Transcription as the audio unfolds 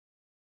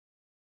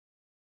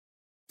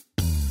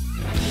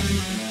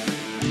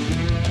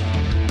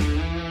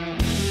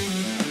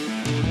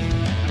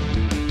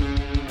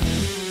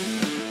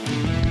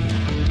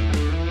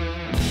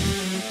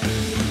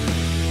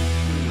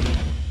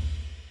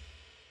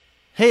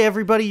Hey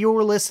everybody,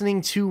 you're listening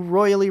to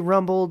Royally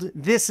Rumbled.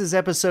 This is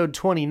episode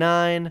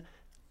 29.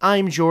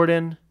 I'm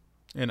Jordan.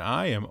 And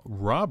I am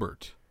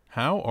Robert.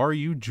 How are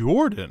you,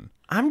 Jordan?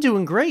 I'm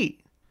doing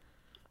great.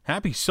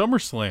 Happy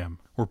SummerSlam.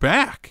 We're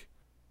back.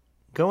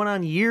 Going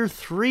on year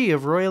 3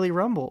 of Royally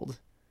Rumbled.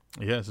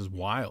 Yeah, this is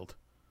wild.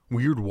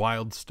 Weird,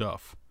 wild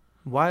stuff.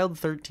 Wild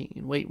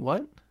 13. Wait,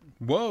 what?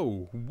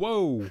 Whoa.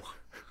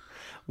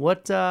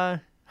 How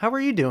are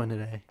you doing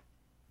today?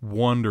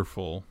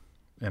 Wonderful.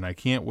 And I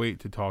can't wait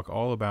to talk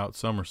all about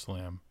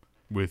SummerSlam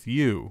with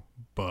you,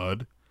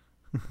 bud.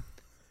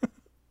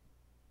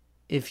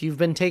 If you've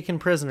been taken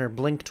prisoner,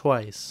 blink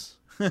twice.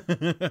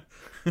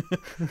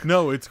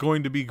 No, it's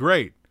going to be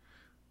great.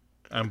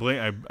 I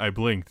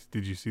blinked.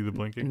 Did you see the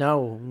blinking?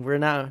 No, we're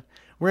not.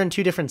 We're in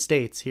 2 different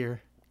states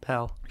here,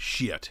 pal.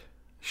 Shit.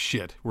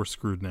 We're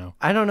screwed now.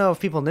 I don't know if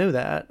people knew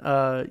that.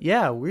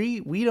 Yeah,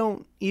 we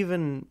don't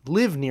even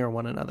live near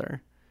one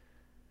another.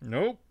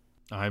 Nope.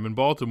 I'm in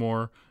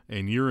Baltimore,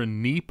 and you're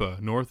in Nepa,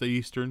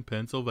 northeastern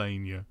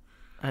Pennsylvania.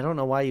 I don't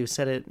know why you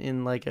said it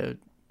in like a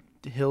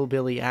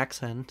hillbilly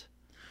accent.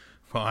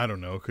 Well, I don't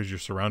know, because you're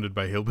surrounded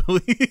by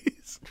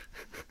hillbillies.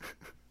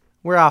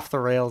 We're off the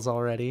rails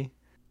already.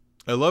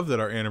 I love that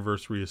our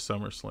anniversary is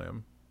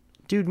SummerSlam.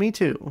 Dude, me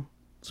too.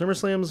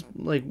 SummerSlam's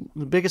like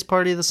the biggest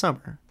party of the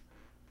summer.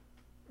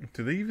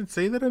 Do they even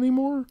say that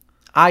anymore?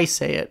 I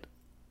say it.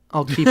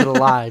 I'll keep it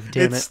alive,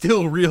 damn it. It's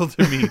still real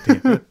to me,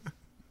 damn it.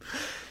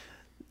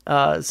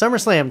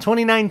 SummerSlam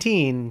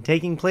 2019,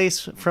 taking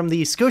place from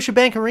the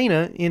Scotiabank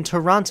Arena in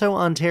Toronto,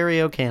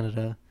 Ontario,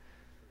 Canada.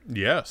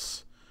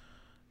 Yes.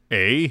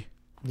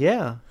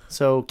 Yeah.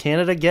 So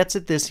Canada gets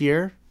it this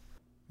year.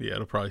 Yeah,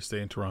 it'll probably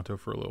stay in Toronto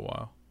for a little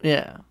while.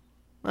 Yeah.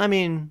 I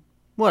mean,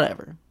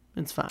 whatever.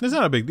 It's fine. It's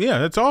not a big... Yeah,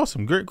 that's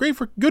awesome. Good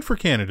for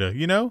Canada,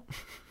 you know?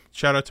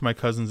 Shout out to my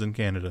cousins in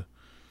Canada.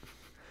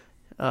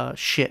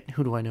 Shit.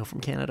 Who do I know from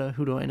Canada?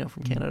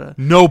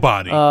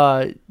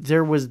 Nobody.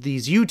 There was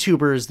these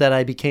YouTubers that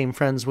I became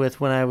friends with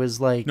when I was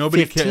like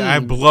Nobody 15. I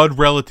have blood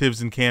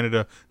relatives in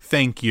Canada.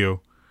 Thank you.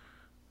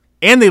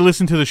 And they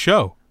listen to the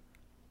show.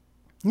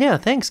 Yeah,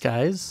 thanks,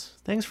 guys.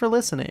 Thanks for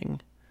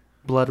listening.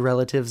 Blood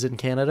relatives in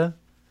Canada.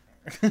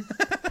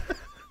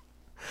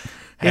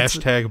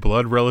 Hashtag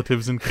blood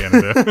relatives in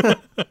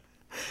Canada.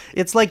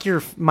 It's like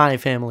you're my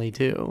family,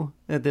 too,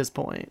 at this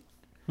point.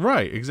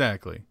 Right,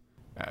 exactly.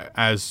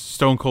 As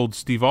Stone Cold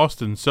Steve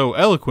Austin so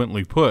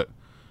eloquently put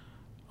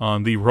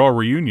on the Raw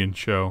Reunion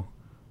show,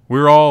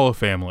 we're all a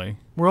family.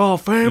 We're all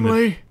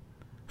family?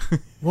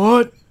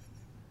 What?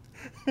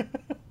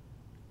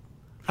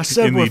 I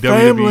said in we're the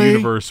family. WWE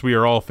universe, we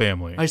are all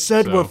family. I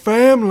said we're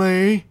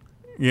family.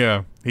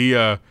 Yeah, he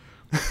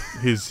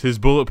his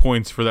bullet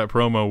points for that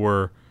promo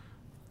were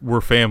 "we're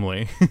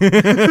family."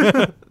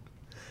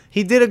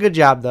 He did a good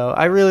job, though.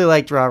 I really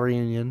liked Raw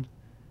Reunion.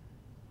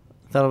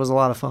 Thought it was a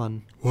lot of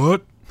fun.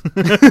 What?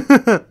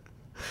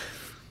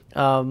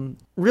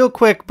 Real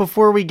quick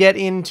before we get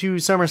into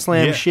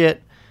SummerSlam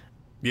shit.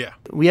 Yeah,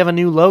 we have a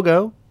new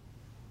logo.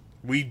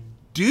 We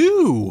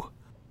do.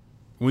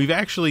 We've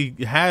actually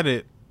had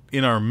it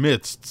in our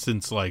midst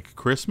since like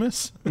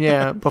Christmas.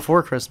 Yeah,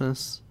 before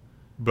Christmas.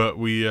 But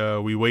we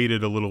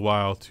waited a little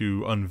while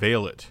to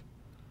unveil it.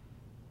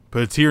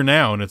 But it's here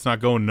now, and it's not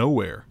going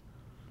nowhere.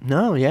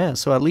 No, yeah.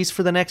 So at least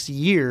for the next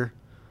year,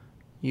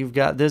 you've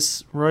got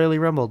this Royally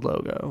Rumbled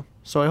logo.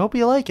 So I hope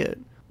you like it.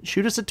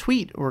 Shoot us a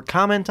tweet or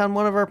comment on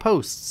one of our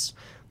posts.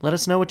 Let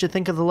us know what you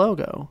think of the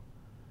logo.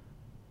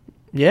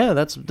 Yeah,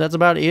 that's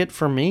about it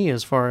for me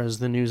as far as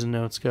the news and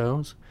notes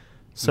goes.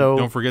 So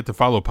don't forget to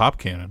follow Pop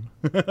Cannon.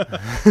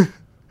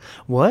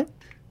 What?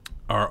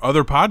 Our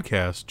other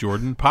podcast,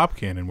 Jordan Pop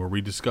Cannon, where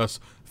we discuss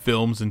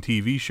films and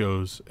TV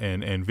shows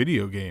and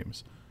video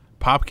games.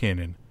 Pop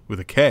Cannon with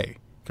a K,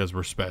 because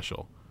we're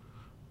special.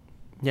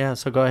 Yeah,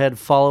 so go ahead,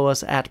 follow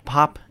us at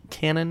Pop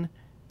Cannon.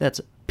 That's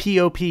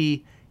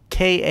POPKANNON.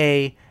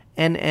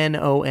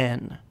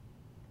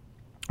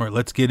 All right,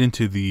 let's get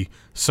into the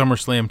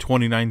SummerSlam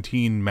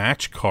 2019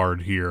 match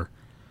card here.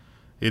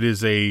 It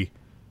is a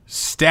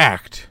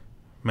stacked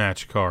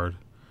match card.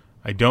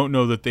 I don't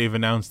know that they've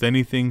announced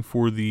anything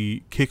for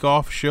the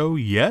kickoff show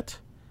yet,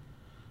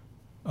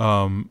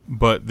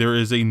 but there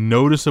is a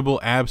noticeable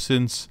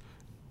absence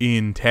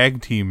in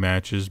tag team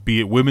matches, be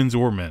it women's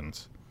or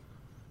men's.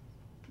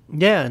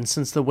 Yeah, and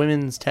since the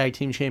women's tag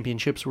team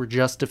championships were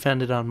just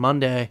defended on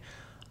Monday,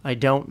 I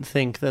don't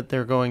think that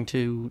they're going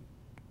to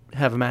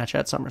have a match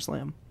at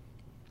SummerSlam.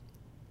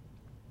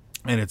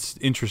 And it's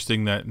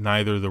interesting that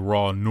neither the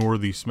Raw nor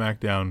the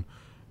SmackDown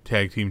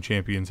tag team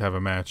champions have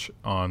a match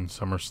on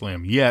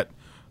SummerSlam yet,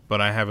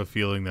 but I have a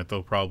feeling that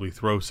they'll probably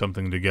throw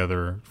something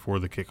together for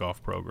the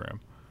kickoff program.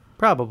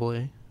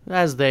 Probably,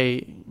 as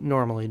they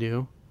normally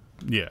do.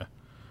 Yeah.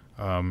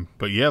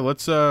 But yeah,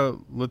 let's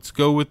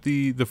go with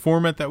the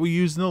format that we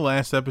used in the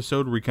last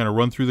episode, where we kind of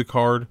run through the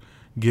card,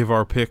 give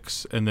our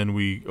picks, and then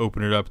we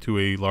open it up to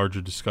a larger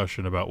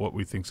discussion about what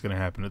we think is going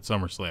to happen at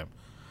SummerSlam.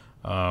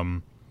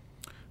 The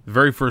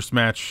very first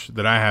match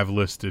that I have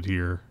listed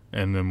here,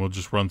 and then we'll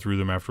just run through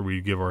them after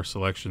we give our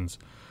selections.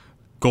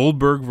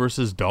 Goldberg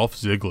versus Dolph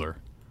Ziggler.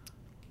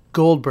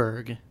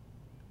 Goldberg.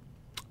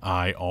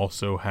 I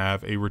also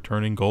have a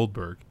returning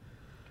Goldberg.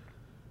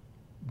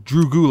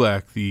 Drew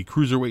Gulak, the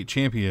Cruiserweight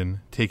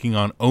Champion, taking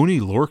on Oney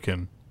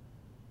Lorcan.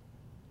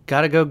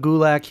 Gotta go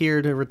Gulak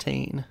here to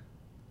retain.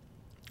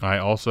 I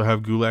also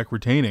have Gulak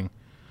retaining.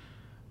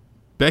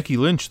 Becky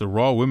Lynch, the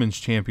Raw Women's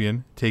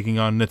Champion, taking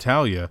on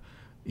Natalya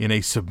in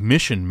a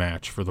submission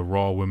match for the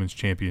Raw Women's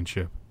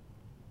Championship.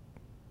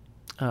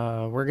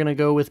 We're going to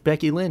go with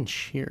Becky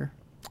Lynch here.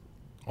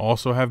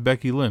 Also have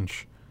Becky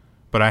Lynch,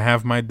 but I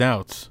have my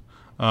doubts.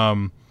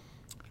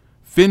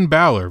 Finn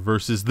Balor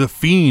versus The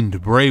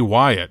Fiend Bray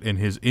Wyatt in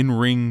his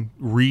in-ring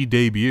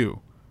re-debut.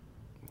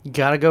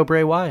 Gotta go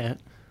Bray Wyatt.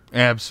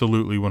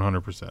 Absolutely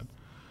 100%.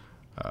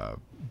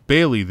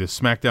 Bayley, the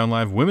SmackDown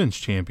Live Women's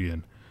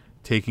Champion,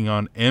 taking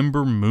on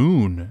Ember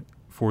Moon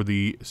for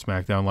the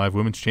SmackDown Live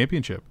Women's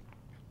Championship.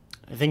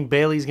 I think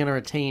Bayley's going to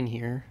retain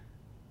here.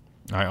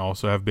 I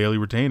also have Bayley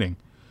retaining.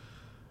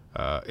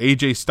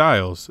 AJ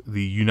Styles,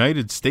 the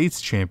United States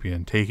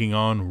Champion, taking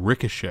on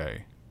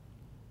Ricochet.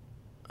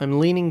 I'm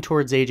leaning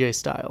towards AJ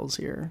Styles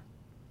here,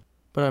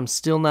 but I'm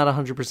still not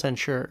 100%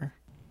 sure.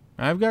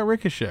 I've got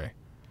Ricochet.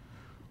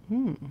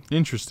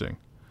 Interesting.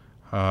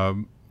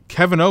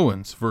 Kevin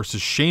Owens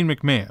versus Shane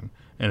McMahon.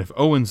 And if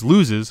Owens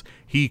loses,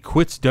 he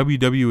quits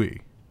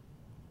WWE.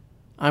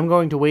 I'm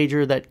going to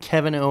wager that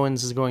Kevin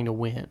Owens is going to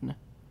win.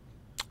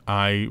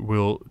 I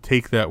will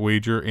take that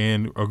wager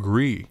and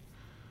agree.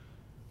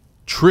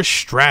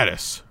 Trish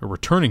Stratus, a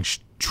returning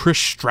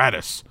Trish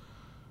Stratus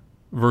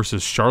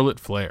versus Charlotte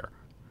Flair.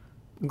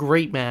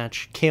 Great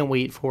match. Can't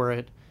wait for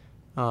it.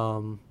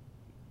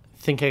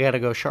 Think I gotta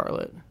go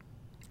Charlotte.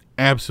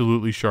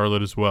 Absolutely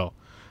Charlotte as well.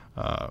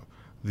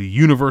 The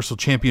Universal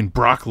Champion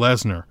Brock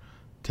Lesnar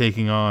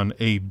taking on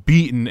a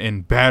beaten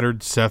and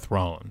battered Seth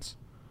Rollins.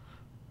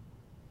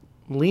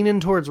 Leaning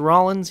towards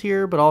Rollins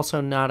here, but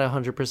also not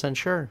 100%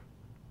 sure.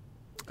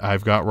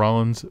 I've got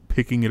Rollins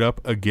picking it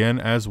up again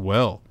as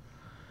well.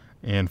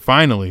 And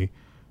finally,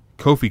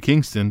 Kofi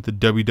Kingston, the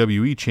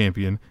WWE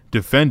Champion,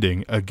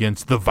 defending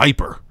against the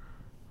Viper,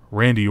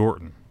 Randy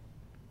Orton.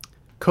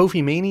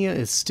 Kofi Mania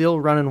is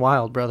still running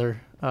wild,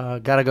 brother.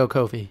 Gotta go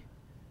Kofi.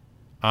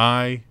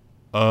 I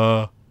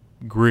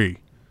agree.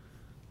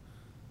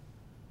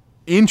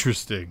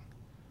 Interesting.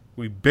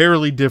 We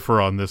barely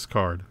differ on this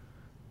card.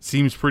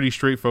 Seems pretty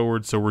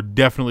straightforward, so we're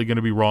definitely going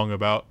to be wrong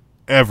about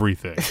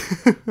everything.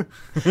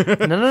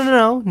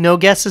 No. No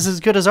guess is as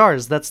good as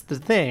ours. That's the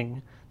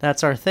thing.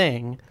 That's our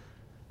thing.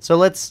 So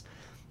let's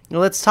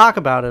talk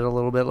about it a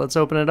little bit. Let's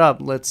open it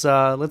up. Let's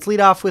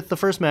lead off with the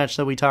first match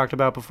that we talked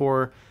about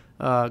before.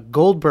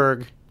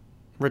 Goldberg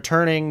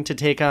returning to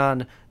take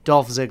on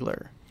Dolph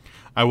Ziggler.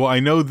 I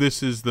know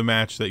this is the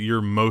match that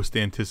you're most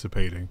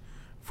anticipating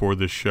for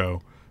this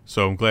show,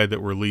 so I'm glad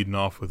that we're leading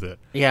off with it.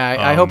 Yeah,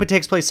 I hope it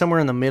takes place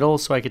somewhere in the middle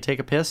so I could take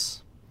a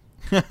piss.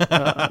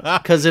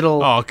 Because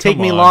it'll take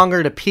me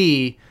longer to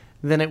pee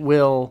than it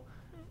will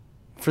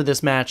for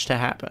this match to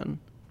happen.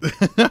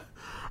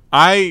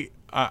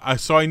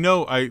 Obviously I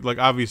know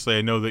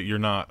that you're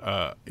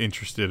not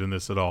interested in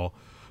this at all,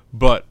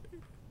 but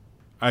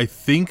I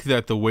think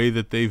that the way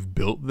that they've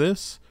built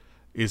this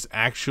is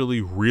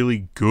actually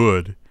really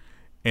good,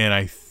 and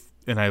I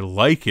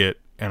like it,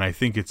 and I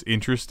think it's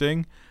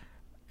interesting,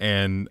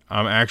 and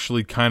I'm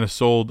actually kind of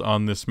sold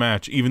on this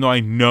match, even though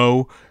I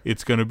know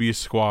it's going to be a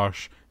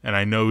squash, and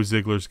I know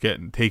Ziggler's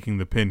taking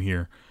the pin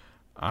here.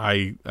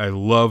 I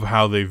love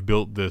how they've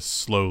built this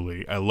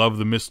slowly. I love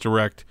the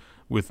misdirect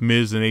with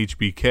Miz and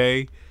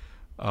HBK.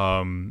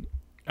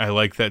 I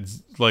like that,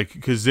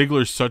 because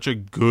Ziggler's such a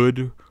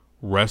good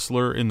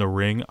wrestler in the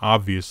ring.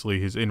 Obviously,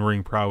 his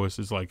in-ring prowess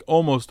is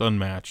almost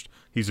unmatched.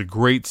 He's a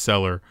great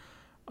seller.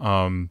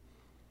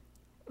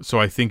 So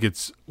I think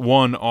it's,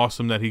 one,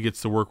 awesome that he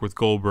gets to work with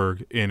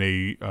Goldberg in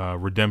a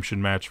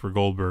redemption match for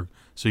Goldberg,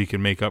 so he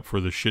can make up for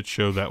the shit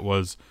show that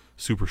was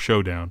Super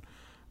Showdown.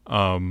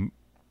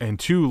 And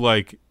two,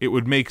 it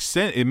would make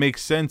sense. It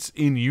makes sense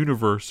in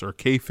universe or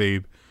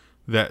kayfabe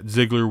that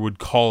Ziggler would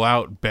call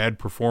out bad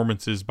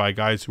performances by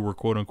guys who were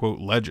quote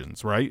unquote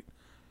legends, right?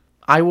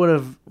 I would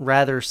have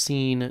rather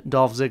seen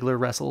Dolph Ziggler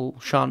wrestle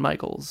Shawn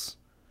Michaels.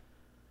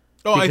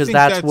 Oh, because I think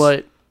that's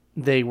what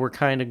they were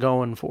kind of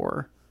going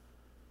for.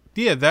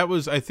 Yeah,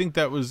 I think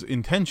that was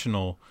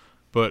intentional,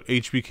 but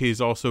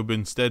HBK's also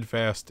been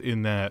steadfast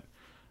in that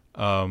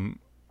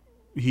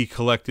he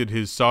collected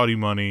his Saudi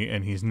money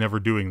and he's never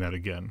doing that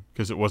again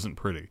because it wasn't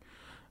pretty.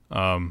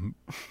 I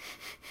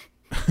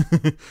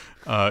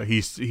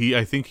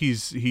think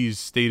he's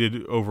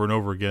stated over and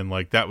over again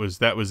that was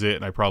it,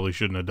 and I probably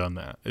shouldn't have done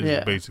that.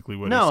 Is basically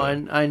what he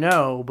said. No, I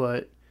know,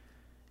 but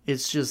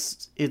it's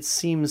just, it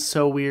seems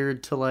so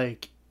weird to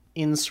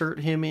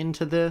insert him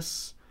into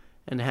this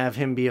and have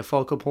him be a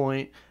focal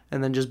point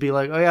and then just be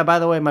like, oh yeah, by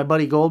the way, my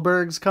buddy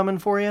Goldberg's coming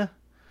for you.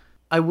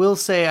 I will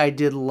say I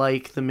did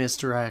like the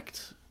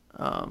misdirect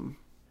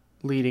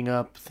leading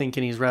up,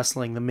 thinking he's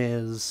wrestling The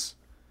Miz,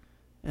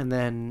 and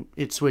then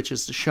it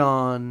switches to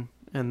Shawn,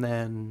 and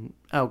then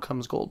out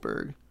comes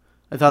Goldberg.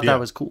 I thought that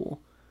was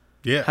cool.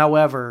 Yeah.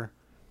 However,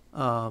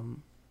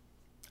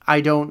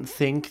 I don't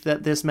think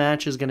that this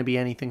match is going to be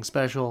anything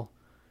special.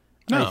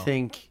 No. I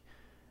think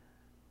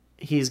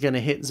he's going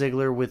to hit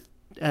Ziggler with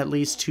at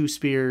least 2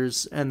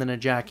 spears and then a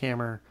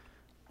jackhammer,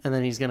 and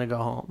then he's going to go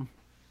home.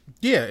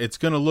 Yeah, it's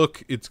gonna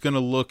look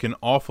an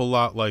awful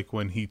lot like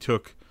when he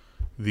took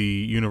the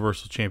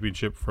Universal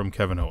Championship from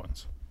Kevin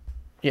Owens.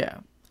 Yeah,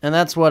 and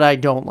that's what I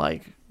don't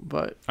like.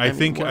 But I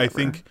think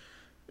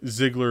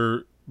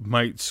Ziggler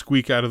might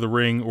squeak out of the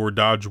ring or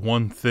dodge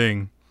one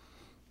thing,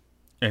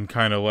 and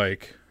kind of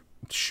like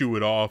shoo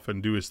it off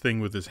and do his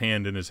thing with his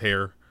hand in his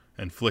hair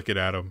and flick it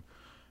at him,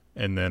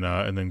 and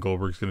then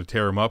Goldberg's gonna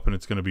tear him up and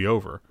it's gonna be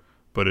over.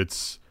 But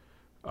it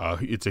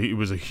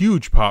was a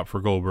huge pop for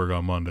Goldberg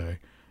on Monday.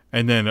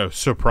 And then a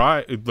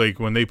surprise, like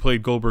when they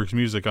played Goldberg's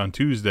music on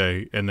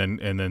Tuesday, and then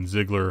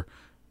Ziggler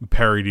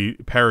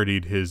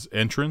parodied his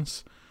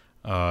entrance.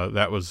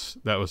 That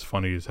was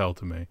funny as hell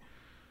to me.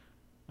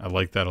 I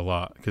like that a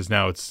lot because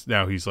now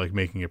he's like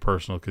making it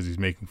personal because he's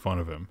making fun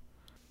of him.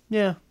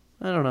 Yeah,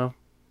 I don't know.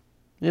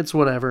 It's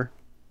whatever.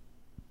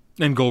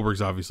 And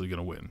Goldberg's obviously going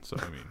to win. So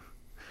I mean,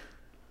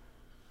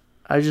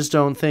 I just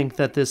don't think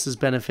that this is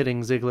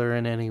benefiting Ziggler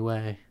in any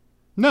way.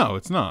 No,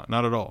 it's not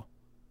at all.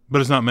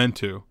 But it's not meant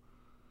to.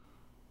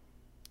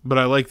 But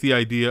I like the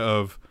idea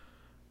of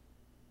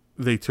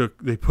they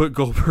put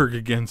Goldberg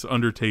against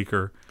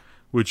Undertaker,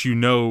 which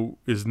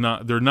is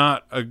not they're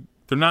not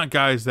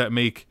guys that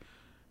make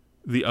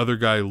the other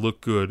guy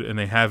look good, and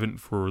they haven't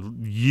for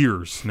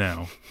years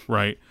now,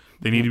 right?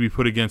 They need to be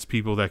put against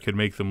people that could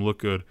make them look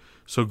good.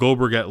 So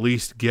Goldberg at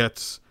least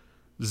gets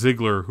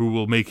Ziggler, who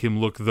will make him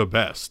look the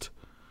best.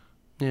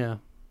 Yeah.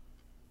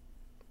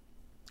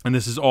 And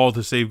this is all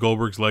to save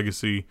Goldberg's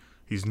legacy.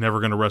 He's never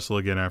going to wrestle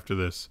again after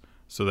this.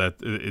 So that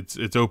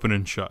it's open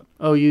and shut.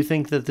 Oh, you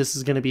think that this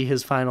is going to be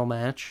his final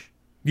match?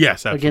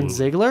 Yes, absolutely. Against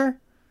Ziggler?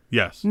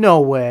 Yes. No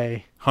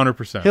way.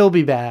 100%. He'll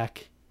be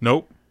back.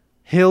 Nope.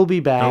 He'll be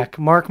back. Nope.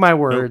 Mark my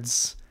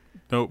words.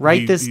 Nope.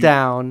 Write this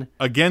down.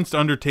 Against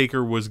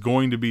Undertaker was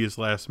going to be his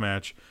last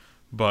match,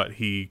 but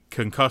he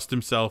concussed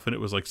himself, and it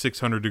was like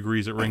 600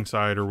 degrees at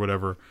ringside or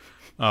whatever.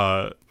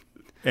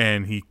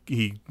 And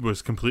he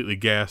was completely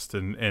gassed,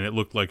 and it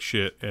looked like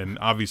shit. And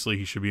obviously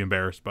he should be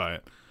embarrassed by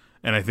it.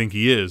 And I think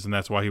he is, and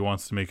that's why he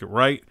wants to make it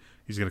right.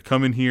 He's going to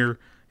come in here.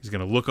 He's going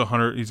to look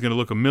He's going to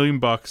look $1 million.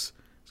 He's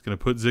going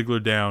to put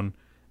Ziggler down,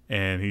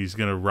 and he's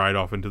going to ride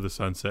off into the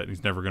sunset. And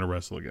he's never going to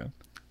wrestle again.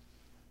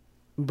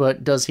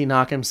 But does he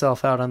knock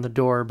himself out on the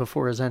door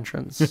before his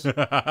entrance?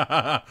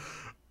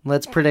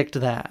 Let's predict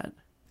that.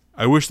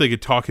 I wish they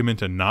could talk him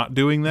into not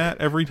doing that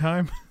every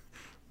time,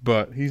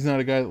 but he's not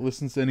a guy that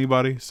listens to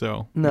anybody.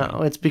 So no,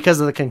 it's because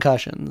of the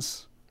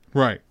concussions.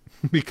 Right.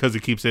 Because he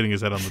keeps hitting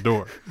his head on the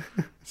door.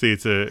 See,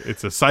 it's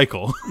a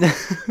cycle.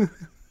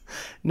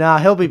 Nah,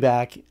 he'll be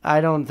back. I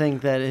don't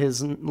think that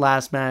his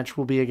last match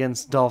will be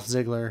against Dolph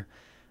Ziggler.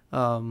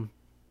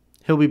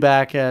 He'll be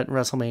back at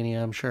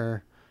WrestleMania, I'm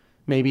sure.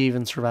 Maybe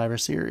even Survivor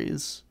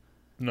Series.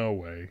 No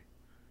way.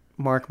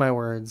 Mark my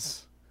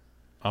words.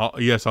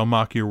 I'll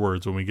mock your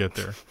words when we get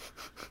there.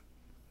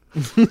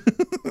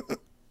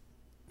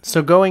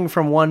 So going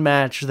from one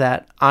match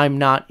that I'm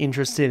not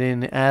interested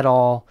in at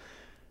all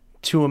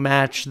to a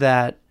match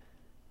that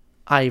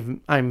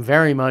I'm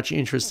very much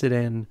interested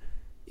in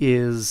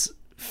is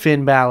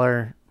Finn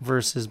Balor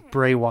versus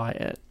Bray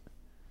Wyatt.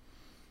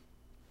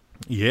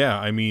 Yeah,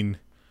 I mean,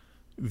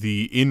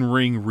 the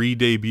in-ring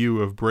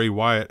re-debut of Bray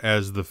Wyatt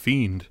as The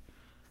Fiend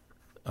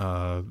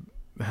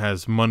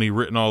has money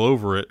written all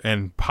over it,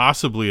 and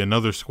possibly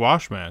another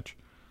squash match.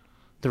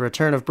 The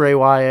return of Bray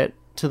Wyatt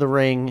to the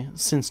ring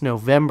since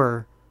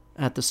November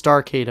at the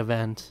Starrcade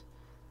event.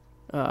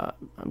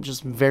 I'm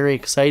just very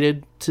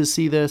excited to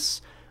see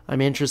this. I'm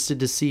interested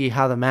to see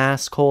how the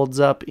mask holds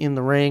up in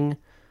the ring.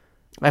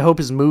 I hope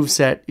his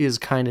moveset is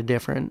kind of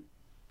different.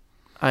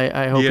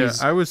 I hope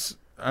he's...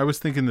 I was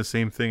thinking the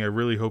same thing. I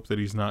really hope that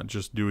he's not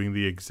just doing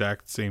the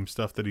exact same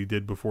stuff that he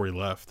did before he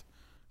left.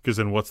 Because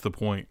then what's the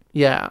point?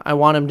 Yeah, I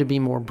want him to be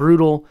more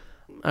brutal.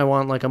 I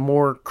want like a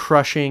more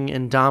crushing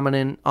and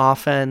dominant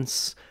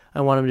offense.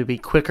 I want him to be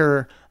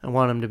quicker. I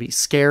want him to be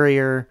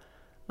scarier.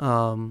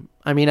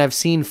 I mean, I've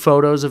seen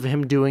photos of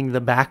him doing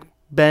the back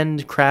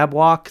bend crab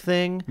walk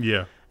thing.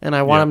 Yeah. And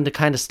I want him to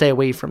kind of stay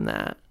away from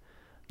that.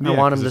 I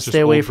want him to stay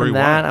away from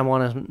that. I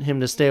want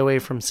him to stay away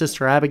from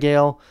Sister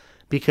Abigail,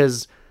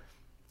 because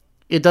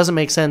it doesn't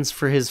make sense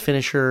for his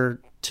finisher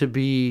to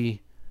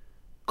be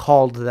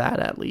called that.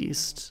 At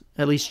least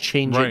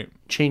change it,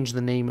 change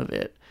the name of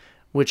it,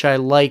 which I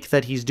like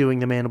that he's doing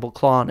the Mandible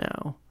Claw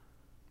now.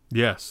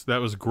 Yes, that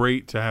was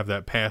great to have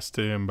that passed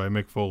to him by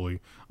Mick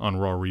Foley on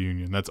Raw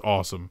Reunion. That's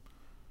awesome.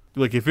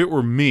 Like, if it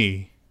were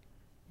me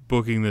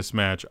booking this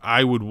match,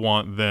 I would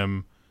want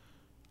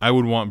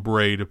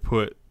Bray to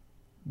put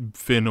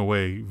Finn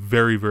away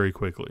very, very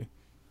quickly.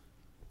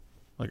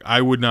 Like,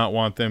 I would not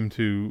want them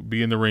to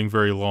be in the ring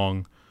very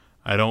long.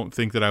 I don't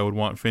think that I would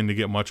want Finn to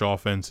get much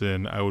offense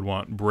in. I would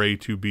want Bray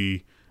to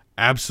be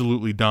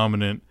absolutely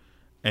dominant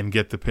and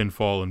get the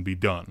pinfall and be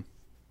done.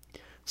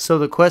 So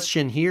the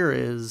question here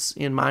is,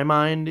 in my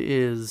mind,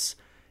 is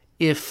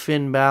if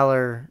Finn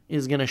Balor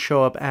is going to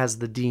show up as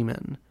the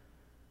Demon.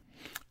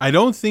 I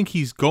don't think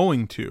he's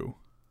going to.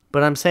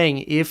 But I'm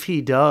saying if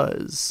he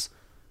does,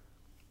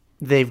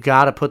 they've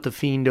got to put the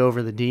Fiend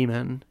over the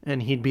Demon,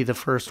 and he'd be the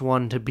first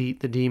one to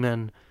beat the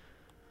Demon.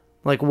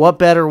 Like, what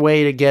better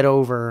way to get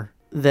over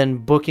than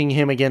booking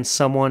him against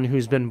someone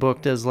who's been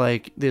booked as,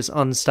 like, this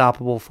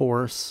unstoppable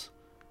force?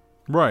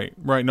 Right.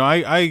 No,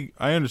 I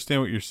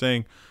understand what you're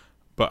saying,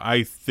 but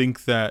I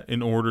think that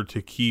in order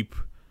to keep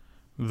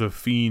the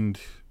Fiend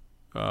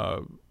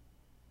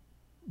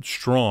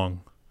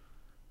strong,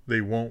 they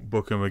won't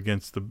book him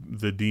against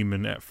the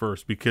Demon at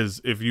first,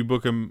 because if you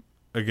book him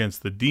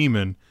against the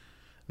Demon,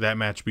 that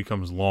match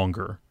becomes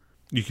longer.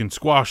 You can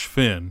squash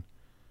Finn,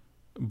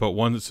 but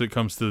once it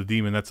comes to the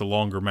Demon, that's a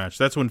longer match.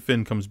 That's when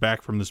Finn comes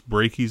back from this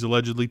break he's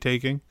allegedly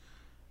taking,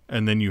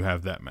 and then you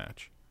have that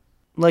match.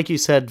 Like you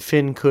said,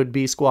 Finn could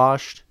be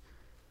squashed.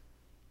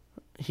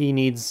 He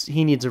needs a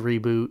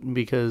reboot,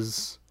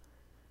 because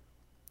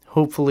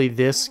hopefully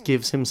this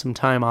gives him some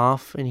time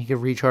off and he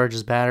can recharge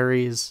his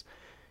batteries.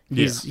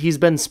 He's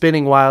been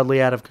spinning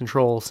wildly out of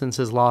control since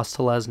his loss to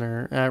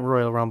Lesnar at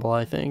Royal Rumble,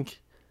 I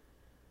think.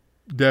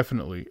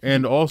 Definitely.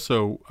 And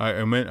also,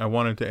 I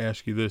wanted to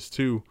ask you this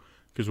too,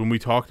 because when we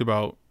talked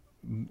about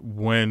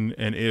when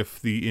and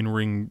if the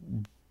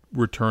in-ring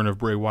return of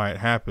Bray Wyatt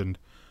happened,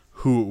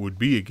 who it would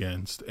be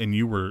against, and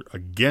you were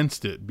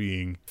against it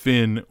being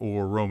Finn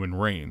or Roman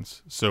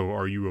Reigns. So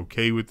are you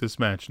okay with this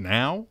match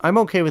now? I'm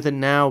okay with it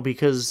now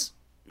because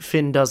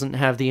Finn doesn't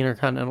have the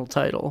Intercontinental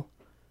title.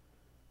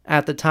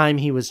 At the time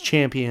he was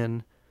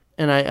champion,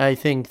 and I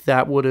think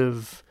that would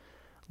have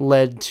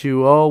led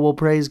to,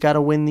 Bray's got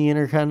to win the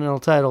Intercontinental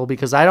title,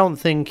 because I don't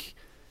think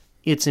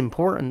it's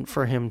important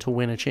for him to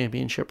win a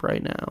championship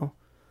right now.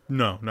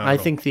 No, not I at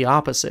all. think the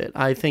opposite.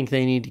 I think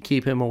they need to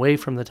keep him away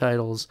from the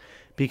titles,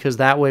 because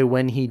that way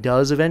when he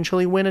does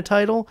eventually win a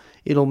title,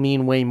 it'll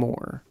mean way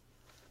more.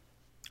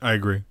 I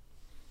agree.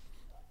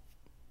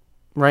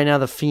 Right now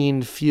the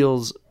Fiend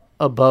feels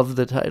above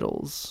the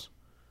titles.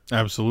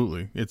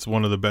 Absolutely. It's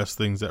one of the best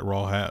things that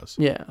Raw has.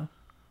 Yeah.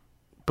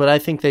 But I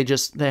think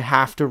they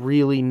have to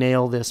really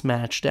nail this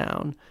match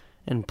down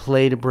and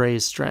play to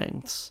Bray's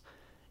strengths.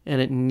 And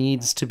it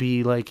needs to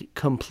be like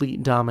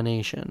complete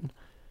domination.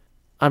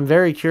 I'm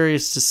very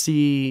curious to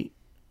see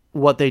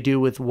what they do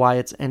with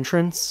Wyatt's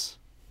entrance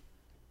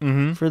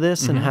for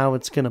this and how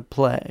it's going to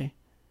play.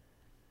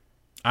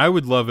 I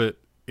would love it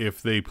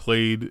if they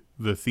played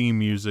the theme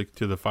music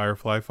to the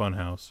Firefly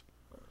Funhouse.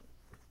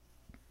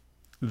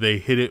 They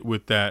hit it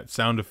with that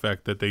sound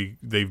effect that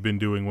they've been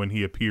doing when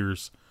he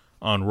appears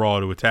on Raw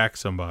to attack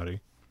somebody.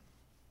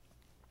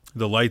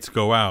 The lights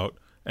go out,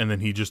 and then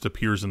he just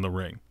appears in the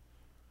ring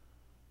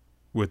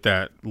with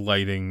that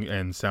lighting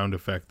and sound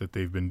effect that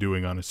they've been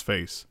doing on his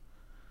face,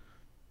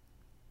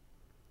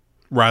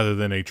 rather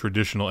than a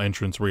traditional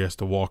entrance where he has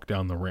to walk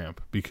down the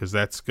ramp, because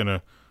that's going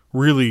to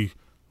really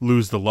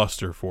lose the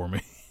luster for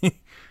me.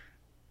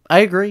 I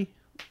agree.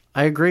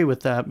 I agree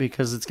with that,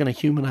 because it's going to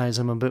humanize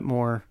him a bit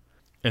more.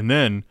 And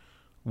then,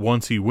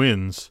 once he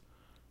wins,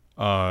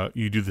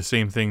 you do the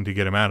same thing to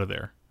get him out of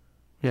there.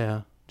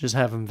 Yeah, just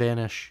have him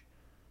vanish.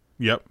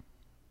 Yep.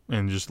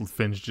 And just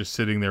Finn's just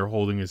sitting there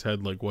holding his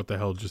head like, what the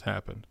hell just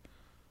happened?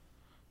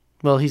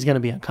 Well, he's going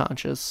to be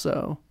unconscious,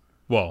 so...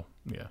 Well,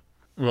 yeah.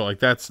 Well, like,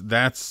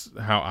 that's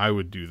how I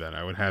would do that.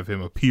 I would have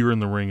him appear in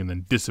the ring and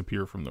then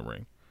disappear from the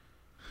ring.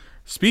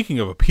 Speaking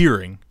of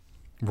appearing,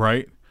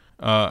 right?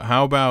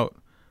 How about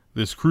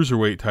this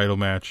Cruiserweight title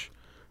match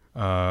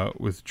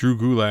with Drew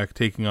Gulak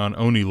taking on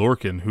Oney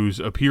Lorcan, who's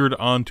appeared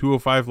on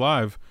 205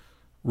 Live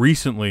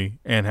recently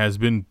and has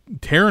been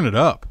tearing it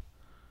up.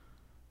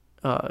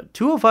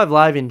 205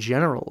 Live in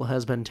general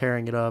has been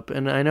tearing it up,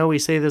 and I know we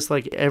say this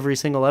like every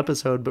single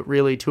episode, but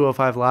really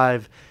 205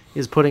 Live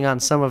is putting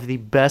on some of the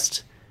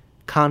best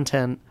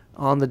content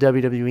on the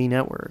WWE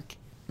network.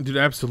 Dude,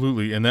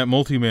 absolutely. And that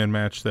multi-man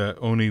match that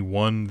Oney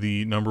won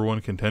the number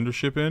one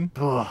contendership in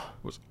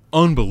was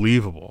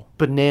unbelievable.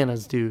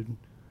 Bananas, dude.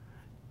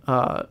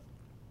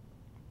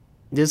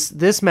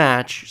 This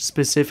match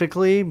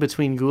specifically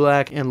between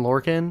Gulak and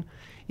Lorcan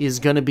is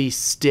going to be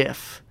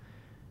stiff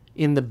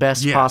in the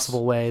best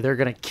possible way. They're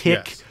going to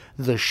kick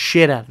the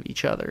shit out of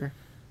each other.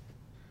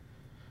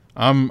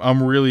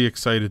 I'm really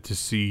excited to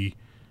see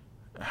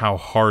how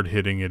hard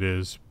hitting it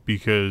is,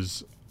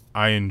 because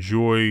I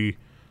enjoy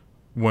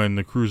when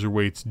the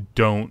cruiserweights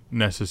don't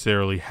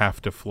necessarily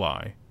have to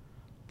fly.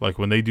 Like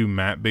when they do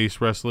mat-based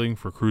wrestling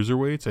for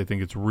cruiserweights, I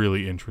think it's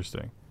really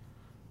interesting.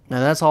 Now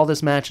that's all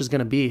this match is going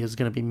to be. Is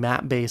going to be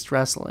mat-based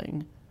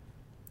wrestling.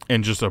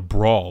 And just a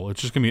brawl.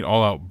 It's just going to be an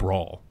all-out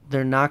brawl.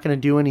 They're not going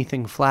to do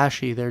anything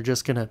flashy. They're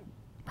just going to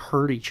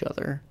hurt each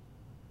other.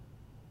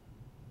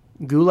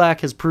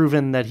 Gulak has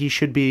proven that he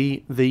should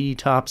be the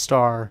top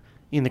star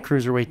in the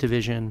cruiserweight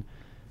division.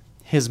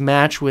 His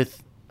match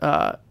with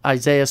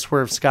Isaiah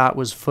Swerve Scott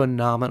was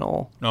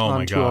phenomenal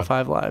on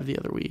 205 Live the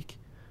other week.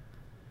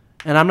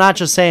 And I'm not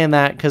just saying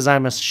that because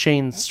I'm a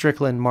Shane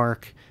Strickland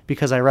mark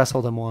because I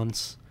wrestled him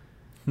once.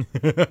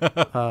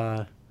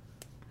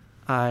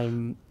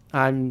 I'm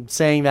I'm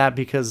saying that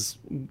because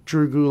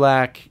Drew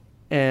Gulak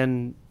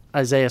and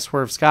Isaiah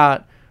Swerve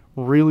Scott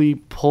really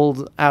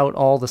pulled out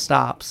all the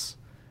stops.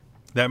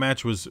 That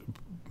match was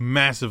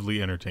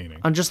massively entertaining.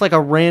 On just like a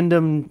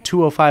random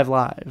 205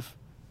 Live.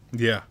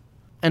 Yeah.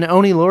 And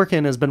Oney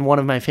Lorcan has been one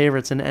of my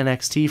favorites in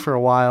NXT for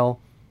a while.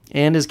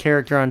 And his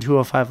character on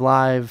 205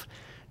 Live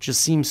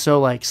just seems so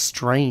like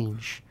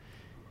strange.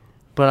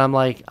 But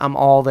I'm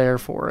all there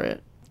for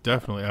it.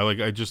 Definitely.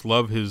 I just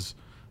love his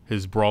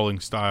brawling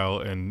style,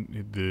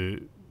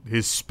 and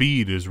his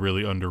speed is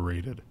really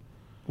underrated.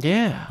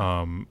 Yeah.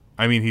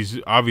 I mean,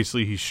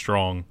 he's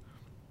strong,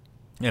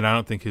 and I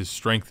don't think his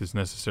strength is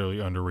necessarily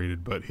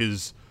underrated, but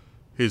his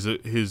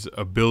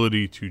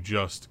ability to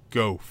just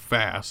go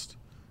fast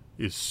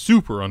is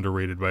super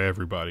underrated by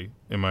everybody,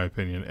 in my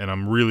opinion. And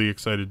I'm really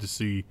excited to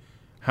see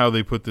how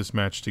they put this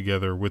match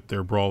together with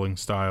their brawling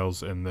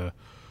styles and the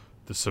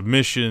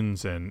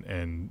submissions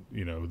and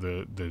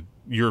the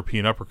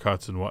European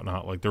uppercuts and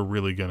whatnot. Like, they're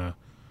really gonna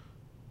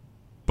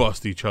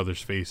bust each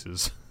other's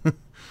faces.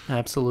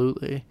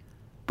 Absolutely.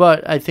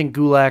 But I think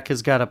Gulak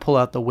has got to pull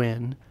out the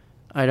win.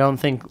 I don't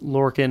think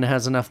Lorcan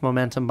has enough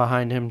momentum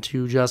behind him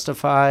to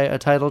justify a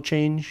title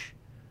change.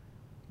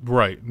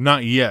 Right.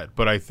 Not yet,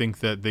 but I think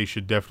that they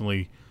should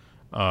definitely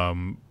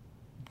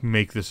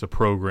make this a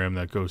program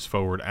that goes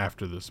forward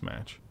after this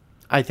match.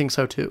 I think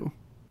so too.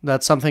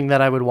 That's something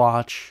that I would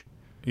watch.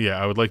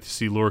 Yeah, I would like to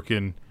see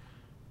Lorcan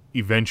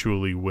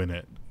eventually win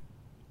it,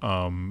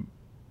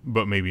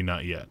 but maybe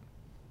not yet.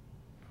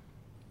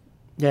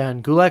 Yeah,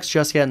 and Gulak's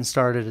just getting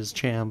started as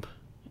champ.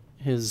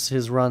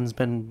 His run's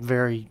been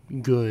very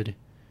good.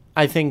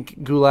 I think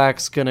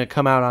Gulak's going to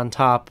come out on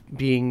top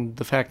being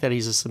the fact that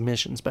he's a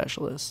submission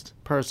specialist,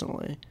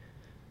 personally.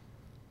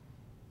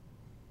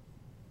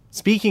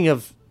 Speaking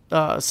of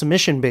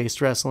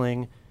submission-based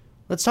wrestling,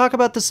 let's talk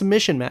about the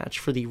submission match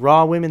for the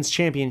Raw Women's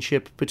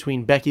Championship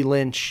between Becky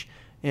Lynch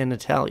and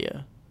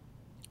Natalya.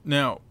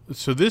 Now,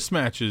 so this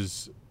match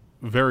is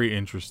very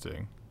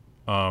interesting,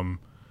 and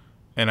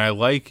I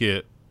like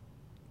it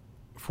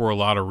for a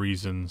lot of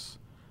reasons,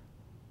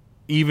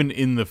 even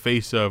in the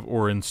face of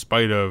or in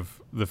spite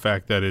of the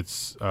fact that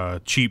it's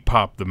cheap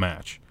pop the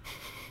match.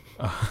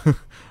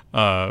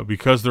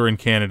 Because they're in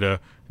Canada,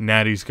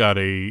 Natty's got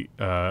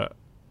a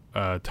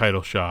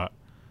title shot,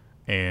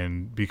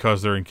 and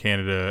because they're in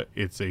Canada,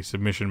 it's a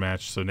submission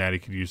match, so Natty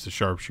could use the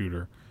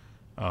sharpshooter.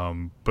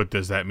 But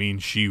does that mean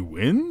she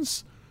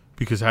wins?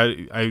 Because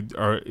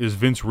is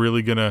Vince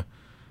really gonna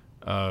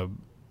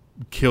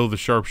kill the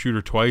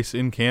sharpshooter twice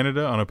in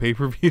Canada on a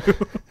pay-per-view?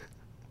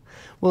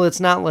 Well, it's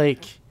not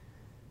like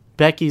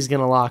Becky's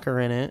gonna lock her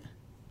in it.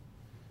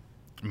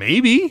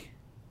 Maybe.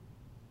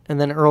 And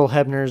then Earl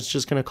Hebner's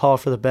just gonna call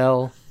for the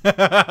bell.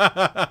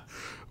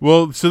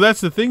 Well, so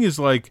that's the thing, is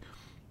like,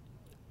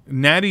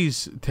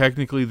 Natty's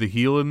technically the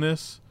heel in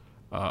this.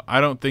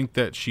 I don't think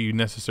that she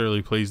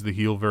necessarily plays the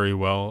heel very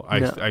well.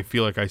 No. I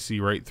feel like I see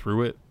right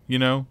through it, you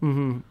know?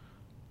 Mm-hmm.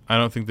 I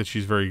don't think that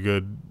she's very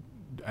good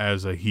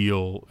as a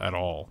heel at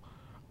all.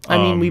 I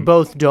mean, we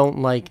both don't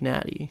like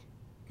Natty.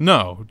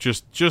 No,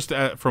 just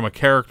from a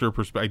character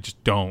perspective, I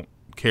just don't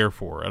care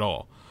for her at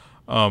all.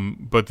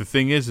 But the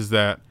thing is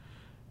that,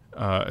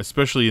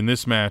 especially in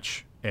this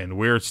match and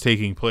where it's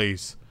taking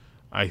place,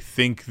 I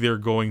think they're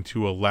going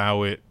to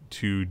allow it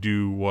to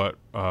do what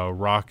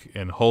Rock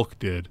and Hulk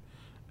did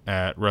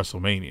at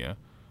WrestleMania,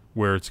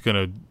 where it's going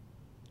to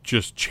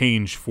just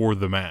change for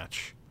the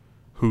match.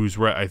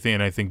 I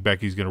think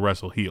Becky's going to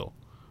wrestle heel.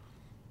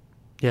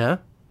 Yeah?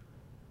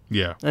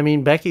 Yeah. I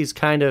mean, Becky's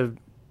kind of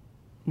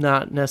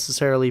not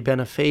necessarily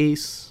been a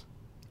face.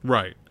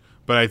 Right.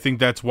 But I think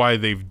that's why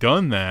they've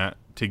done that,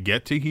 to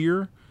get to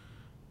here.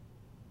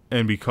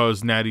 And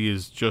because Natty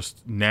is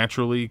just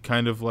naturally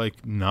kind of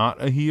like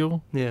not a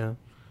heel. Yeah.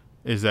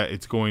 Is that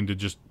it's going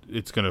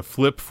to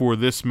flip for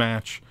this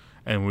match,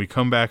 and when we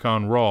come back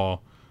on Raw,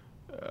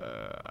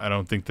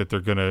 I think they're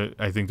going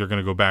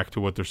to go back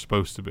to what they're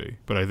supposed to be.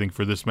 But I think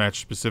for this match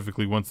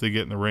specifically, once they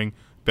get in the ring,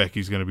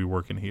 Becky's going to be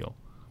working heel.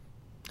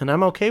 And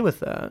I'm okay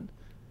with that.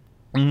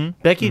 Mm-hmm.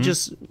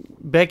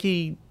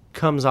 Becky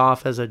comes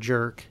off as a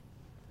jerk.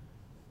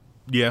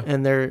 Yeah.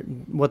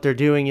 And what they're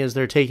doing is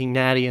they're taking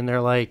Natty and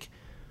they're like,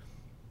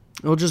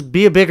 "Well, just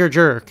be a bigger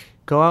jerk.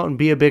 Go out and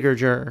be a bigger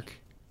jerk."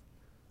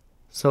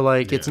 So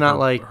like, it's not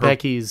like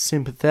Becky's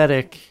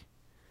sympathetic.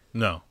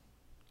 No.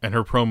 And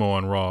her promo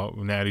on Raw,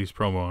 Natty's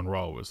promo on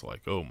Raw, was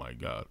like, oh my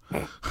God.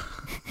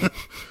 It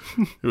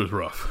was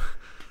rough.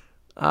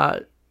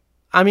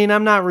 I mean,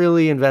 I'm not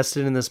really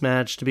invested in this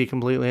match, to be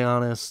completely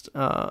honest.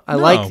 I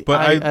like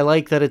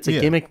that it's a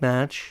gimmick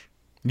match.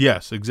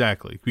 Yes,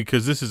 exactly.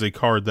 Because this is a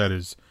card that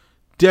is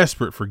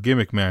desperate for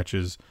gimmick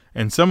matches,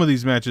 and some of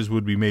these matches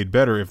would be made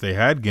better if they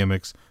had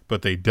gimmicks,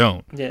 but they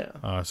don't.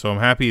 Yeah. So I'm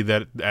happy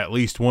that at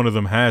least one of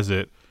them has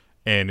it,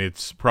 and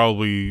it's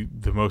probably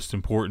the most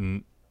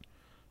important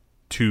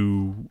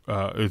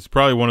it's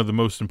probably one of the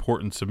most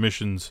important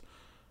submissions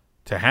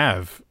to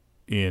have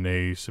in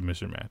a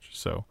submission match.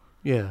 So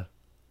yeah,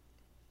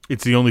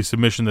 it's the only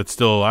submission that's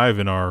still alive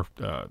in our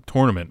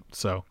tournament.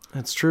 So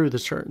that's true.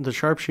 The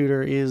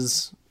sharpshooter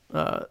is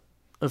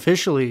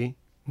officially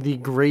the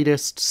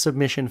greatest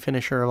submission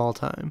finisher of all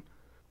time.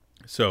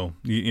 So,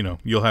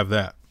 you'll have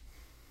that.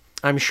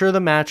 I'm sure the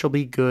match will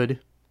be good,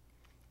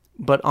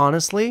 but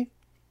honestly,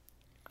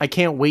 I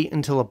can't wait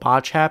until a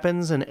botch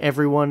happens and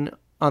everyone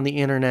on the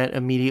internet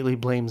immediately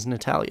blames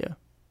Natalya.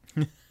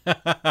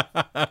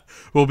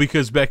 Well,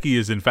 because Becky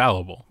is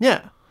infallible.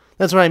 Yeah,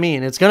 that's what I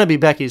mean. It's going to be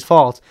Becky's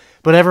fault,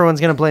 but everyone's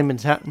going to blame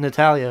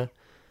Natalya.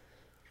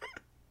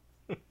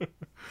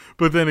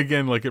 But then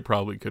again, it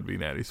probably could be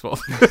Natty's fault.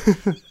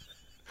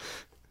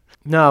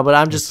 No,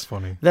 but That's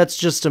funny. That's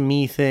just a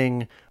me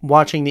thing,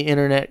 watching the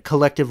internet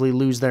collectively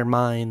lose their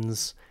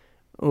minds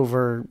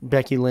over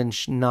Becky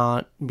Lynch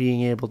not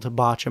being able to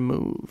botch a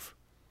move.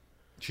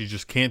 She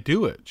just can't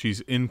do it. She's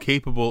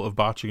incapable of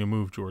botching a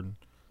move, Jordan.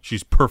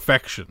 She's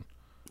perfection.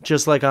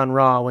 Just like on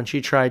Raw when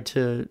she tried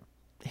to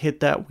hit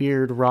that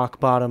weird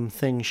rock bottom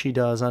thing she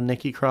does on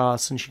Nikki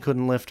Cross and she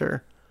couldn't lift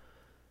her.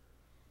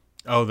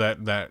 Oh,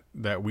 that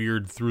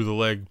weird through the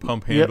leg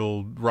pump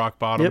handle rock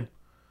bottom. Yep.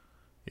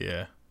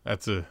 Yeah,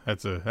 that's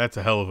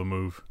a hell of a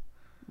move.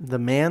 The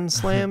man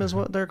slam is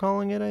what they're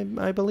calling it,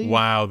 I believe.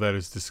 Wow, that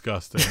is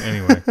disgusting.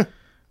 Anyway,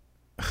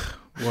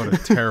 what a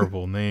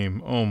terrible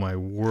name. Oh my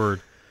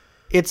word.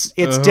 It's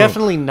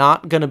definitely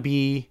not going to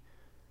be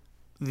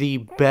the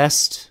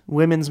best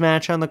women's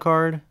match on the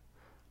card.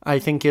 I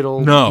think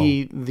it'll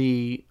be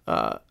the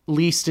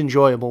least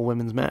enjoyable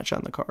women's match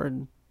on the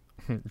card.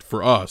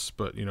 For us,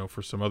 but,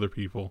 for some other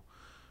people.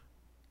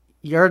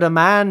 You're the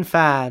man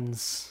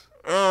fans.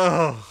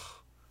 Ugh.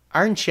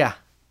 Aren't ya?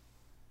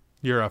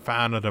 You're a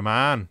fan of the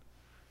man.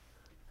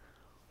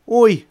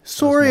 Oi,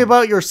 sorry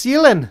about your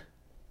ceiling.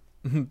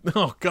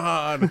 Oh,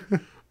 God.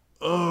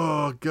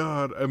 Oh,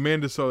 God.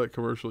 Amanda saw that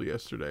commercial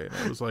yesterday, and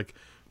I was like,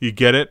 you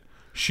get it?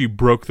 She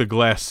broke the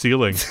glass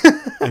ceiling.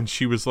 And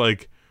she was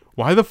like,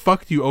 why the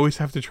fuck do you always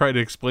have to try to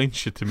explain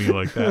shit to me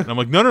like that? And I'm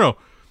like, no.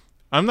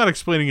 I'm not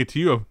explaining it to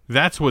you.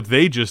 That's what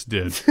they just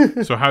did.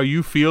 So how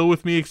you feel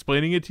with me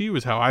explaining it to you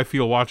is how I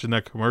feel watching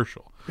that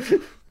commercial.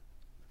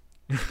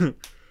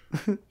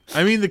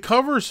 I mean, the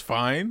cover's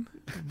fine.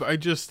 But I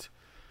just...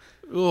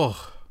 Ugh.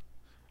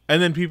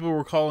 And then people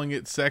were calling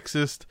it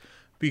sexist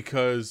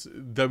because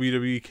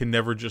WWE can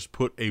never just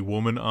put a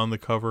woman on the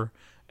cover.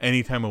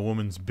 Anytime a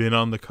woman's been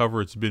on the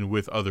cover, it's been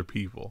with other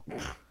people.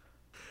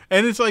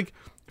 And it's like...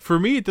 For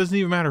me, it doesn't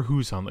even matter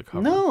who's on the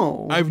cover.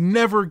 No. I've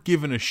never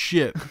given a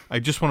shit. I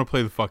just want to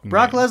play the fucking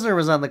Brock game. Lesnar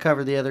was on the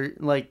cover the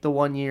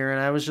 1 year, and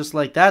I was just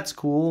like, that's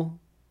cool.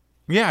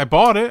 Yeah, I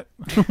bought it.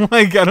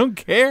 I don't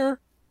care.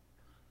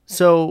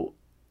 So,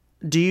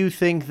 do you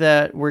think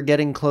that we're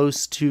getting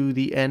close to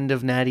the end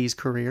of Natty's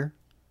career?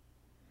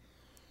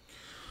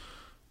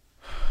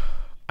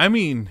 I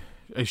mean,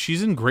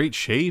 she's in great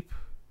shape.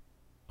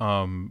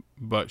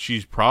 But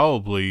she's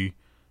probably...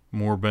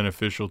 more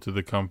beneficial to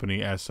the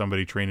company as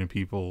somebody training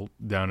people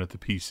down at the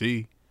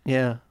PC.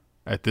 Yeah.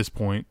 At this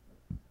point.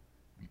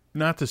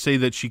 Not to say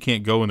that she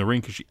can't go in the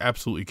ring, because she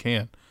absolutely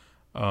can.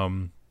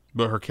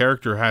 But her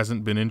character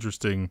hasn't been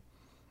interesting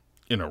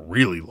in a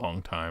really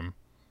long time.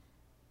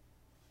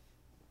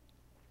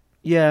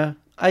 Yeah,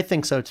 I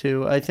think so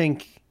too. I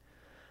think,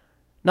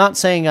 not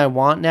saying I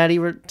want Natty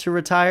to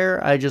retire,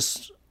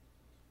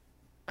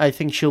 I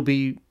think she'll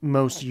be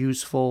most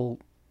useful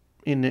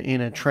in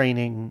a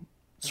training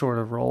sort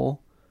of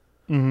role.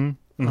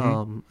 Mm-hmm.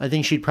 Mm-hmm. I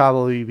think she'd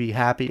probably be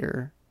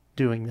happier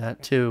doing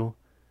that too.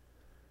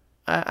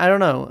 I don't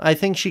know. I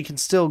think she can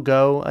still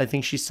go. I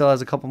think she still has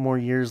a couple more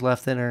years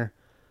left in her.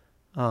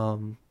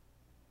 So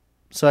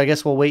I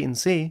guess we'll wait and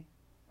see.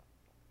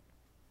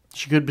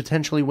 She could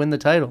potentially win the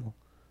title.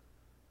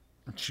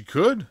 She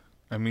could.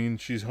 I mean,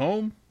 she's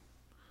home.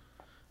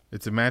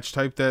 It's a match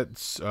type that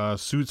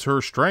suits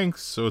her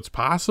strengths, so it's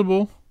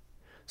possible.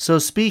 So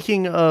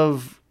speaking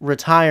of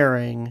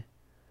retiring,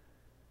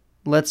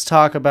 let's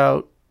talk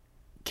about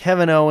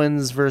Kevin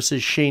Owens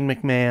versus Shane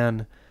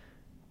McMahon.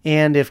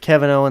 And if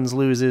Kevin Owens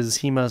loses,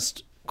 he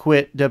must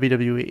quit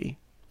WWE.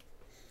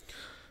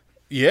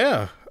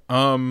 Yeah.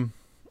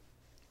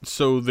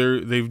 So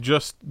they've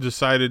just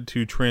decided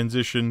to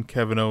transition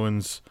Kevin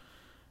Owens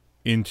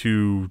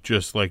into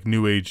just like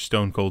New Age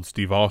Stone Cold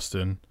Steve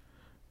Austin,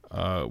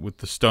 with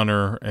the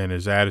stunner and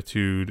his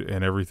attitude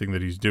and everything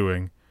that he's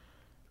doing,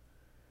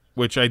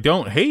 which I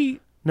don't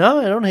hate. No,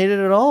 I don't hate it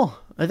at all.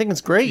 I think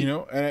it's great.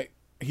 And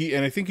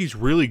I think he's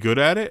really good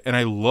at it, and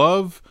I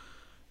love,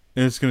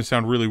 and it's going to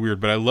sound really weird,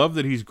 but I love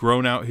that he's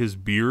grown out his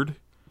beard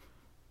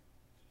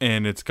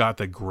and it's got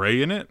the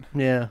gray in it.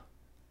 Yeah.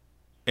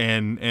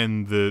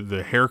 And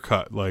the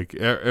haircut, like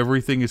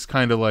everything is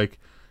kind of like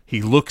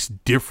he looks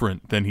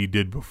different than he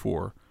did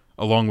before,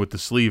 along with the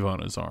sleeve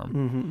on his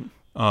arm.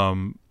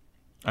 Mm-hmm.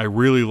 I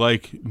really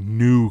like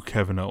new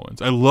Kevin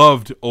Owens. I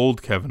loved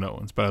old Kevin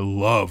Owens, but I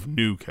love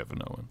new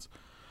Kevin Owens.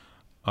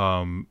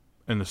 And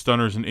the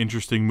stunner is an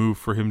interesting move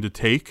for him to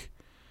take.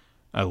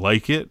 I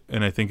like it,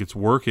 and I think it's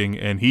working.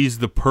 And he's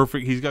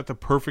got the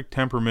perfect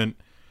temperament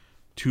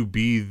to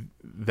be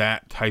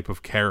that type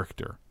of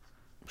character.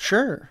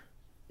 Sure.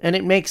 And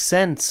it makes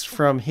sense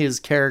from his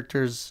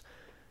character's,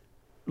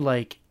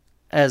 like,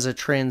 as a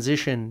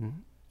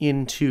transition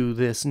into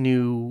this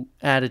new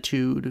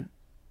attitude.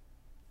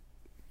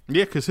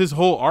 Yeah, because his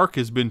whole arc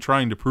has been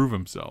trying to prove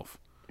himself.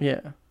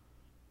 Yeah.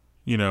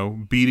 You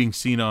know, beating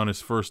Cena on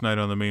his first night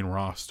on the main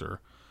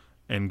roster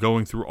and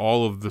going through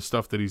all of the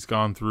stuff that he's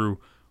gone through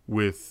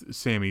with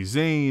Sami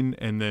Zayn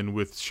and then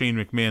with Shane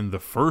McMahon the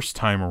first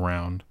time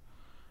around.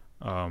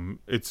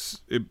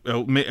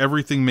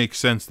 Everything makes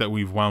sense that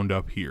we've wound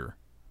up here.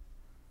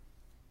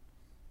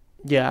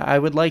 Yeah, I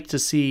would like to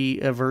see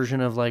a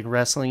version of like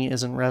Wrestling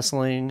Isn't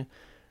Wrestling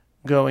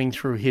going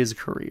through his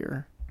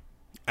career.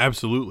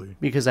 Absolutely.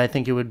 Because I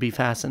think it would be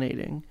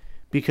fascinating.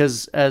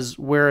 Because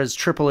whereas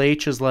Triple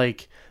H is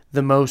like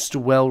the most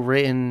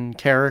well-written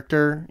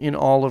character in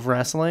all of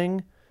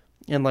wrestling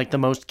and like the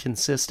most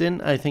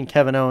consistent, I think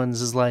Kevin Owens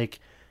is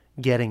like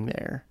getting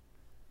there.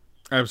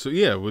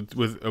 Absolutely. Yeah,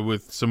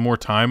 with some more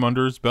time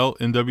under his belt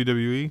in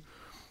WWE,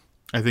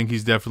 I think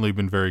he's definitely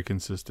been very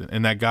consistent.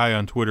 And that guy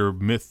on Twitter,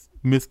 Myth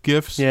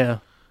Gifts,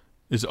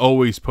 is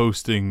always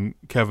posting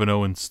Kevin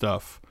Owens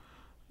stuff,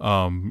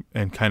 and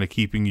kind of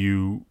keeping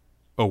you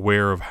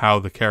aware of how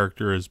the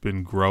character has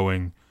been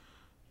growing,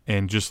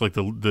 and just like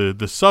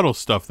the subtle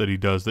stuff that he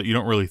does that you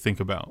don't really think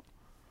about.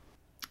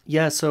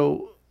 Yeah,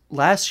 so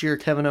last year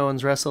Kevin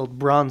Owens wrestled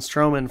Braun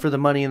Strowman for the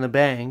Money in the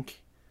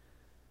Bank,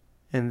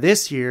 and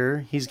this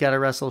year he's got to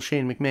wrestle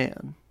Shane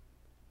McMahon.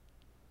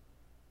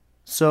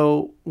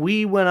 So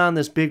we went on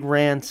this big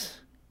rant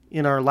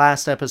in our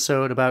last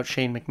episode about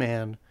Shane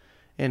McMahon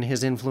and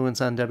his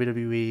influence on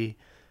WWE,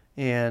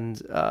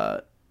 and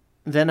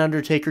then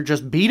Undertaker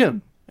just beat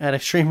him at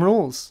Extreme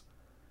Rules.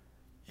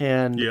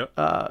 And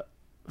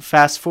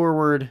fast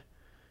forward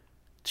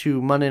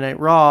to Monday Night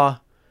Raw,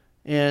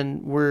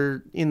 and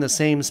we're in the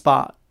same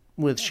spot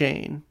with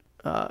Shane.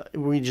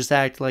 We just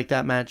act like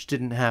that match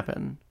didn't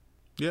happen.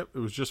 Yep, it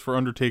was just for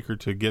Undertaker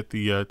to get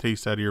the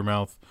taste out of your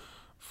mouth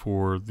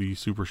for the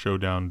Super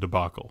Showdown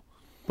debacle.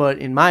 But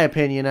in my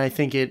opinion, I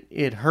think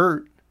it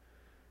hurt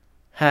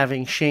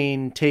having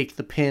Shane take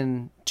the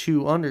pin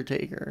to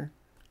Undertaker.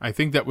 I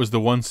think that was the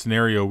one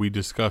scenario we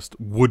discussed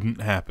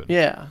wouldn't happen.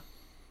 Yeah.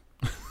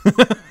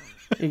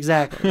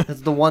 Exactly.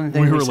 That's the one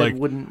thing we said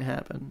wouldn't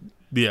happen.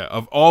 Yeah,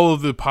 of all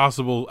of the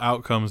possible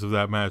outcomes of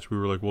that match, we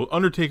were like, well,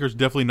 Undertaker's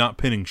definitely not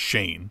pinning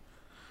Shane.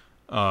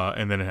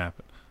 And then it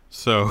happened.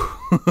 So,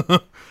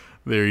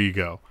 there you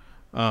go.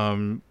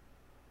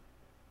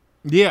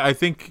 Yeah, I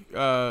think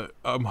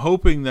I'm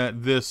hoping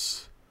that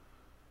this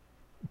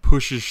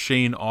pushes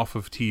Shane off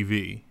of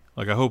TV.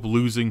 Like, I hope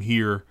losing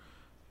here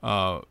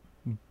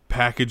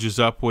packages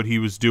up what he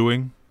was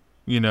doing,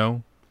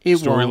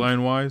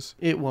 storyline-wise.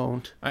 It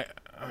won't.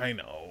 I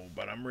know,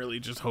 but I'm really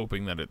just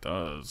hoping that it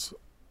does.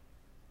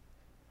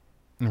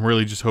 I'm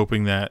really just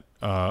hoping that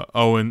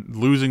Owen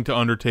losing to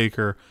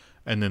Undertaker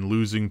and then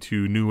losing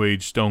to New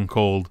Age Stone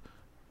Cold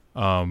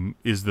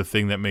is the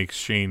thing that makes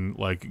Shane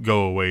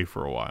go away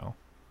for a while.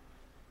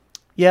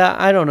 Yeah,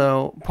 I don't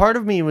know. Part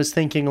of me was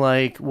thinking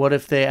what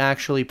if they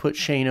actually put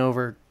Shane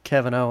over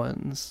Kevin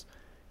Owens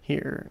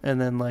here,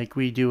 and then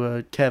we do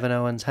a Kevin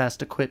Owens has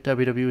to quit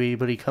WWE,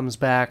 but he comes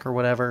back or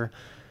whatever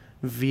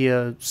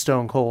via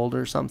Stone Cold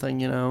or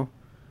something, and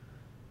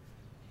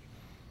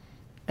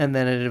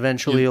then it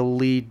eventually will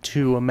lead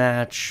to a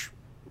match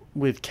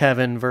with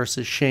Kevin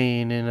versus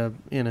Shane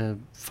in a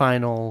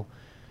final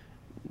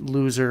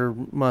loser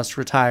must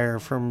retire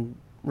from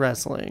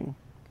wrestling.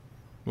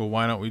 Well,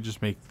 why don't we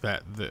just make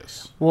that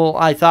this? Well,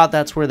 I thought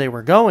that's where they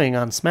were going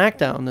on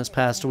SmackDown this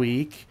past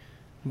week,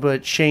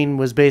 but Shane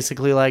was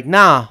basically like,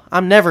 nah,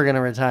 I'm never going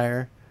to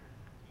retire.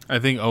 I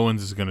think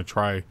Owens is going to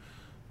try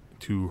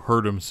to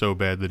hurt him so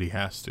bad that he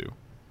has to.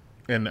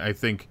 And I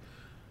think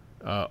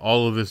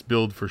all of this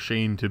build for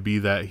Shane to be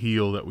that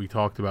heel that we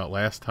talked about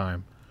last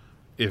time,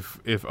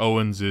 if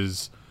Owens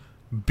is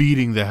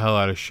beating the hell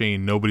out of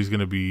Shane, nobody's going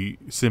to be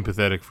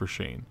sympathetic for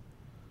Shane.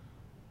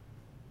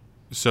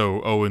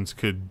 So Owens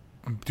could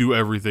do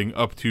everything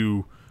up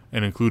to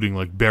and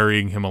including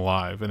burying him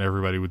alive, and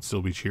everybody would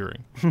still be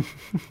cheering.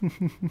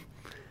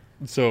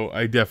 So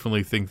I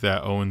definitely think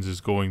that Owens is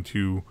going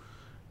to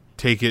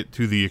take it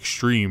to the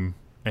extreme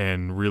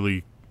and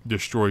really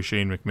destroy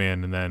Shane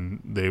McMahon, and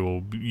then they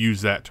will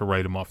use that to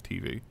write him off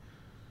TV.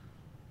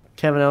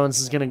 Kevin Owens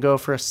is going to go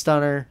for a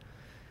stunner,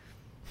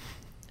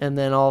 and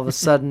then all of a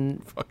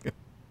sudden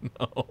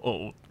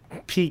no.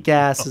 Pete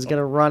Gas is going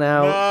to run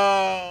out.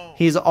 No.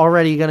 He's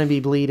already going to be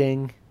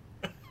bleeding.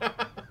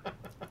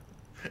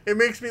 It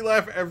makes me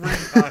laugh every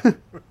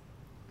time.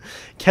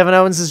 Kevin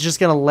Owens is just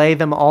going to lay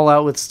them all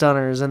out with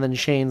stunners, and then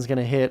Shane's going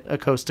to hit a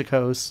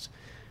coast-to-coast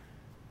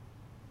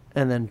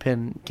and then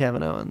pin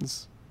Kevin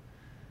Owens.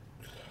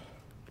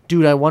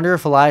 Dude, I wonder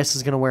if Elias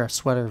is going to wear a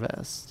sweater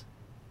vest.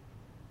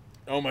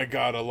 Oh my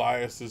God,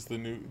 Elias is the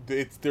new...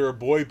 They're a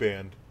boy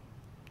band.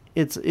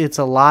 It's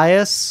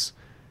Elias,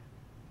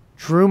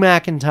 Drew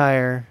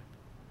McIntyre,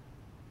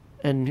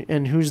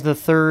 and who's the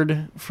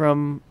third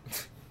from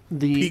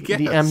the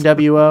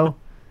MWO?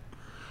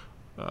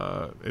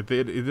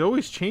 It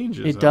always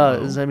changes. It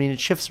does. I mean, it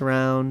shifts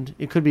around.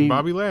 It could be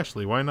Bobby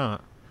Lashley. Why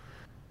not?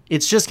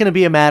 It's just going to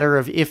be a matter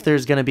of if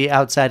there's going to be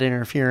outside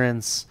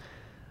interference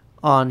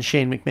on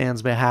Shane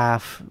McMahon's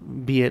behalf,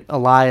 be it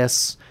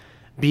Elias,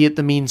 be it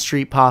the Mean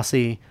Street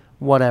Posse,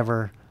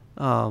 whatever.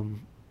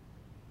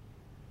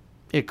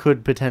 It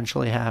could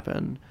potentially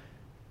happen.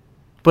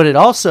 But it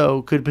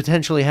also could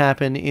potentially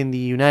happen in the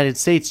United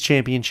States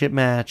Championship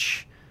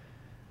match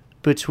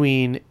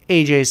between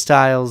AJ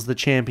Styles, the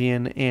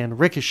champion, and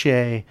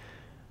Ricochet,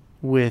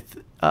 with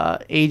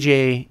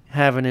AJ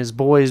having his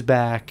boys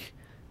back,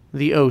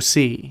 the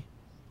OC.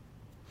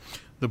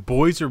 The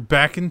boys are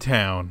back in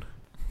town.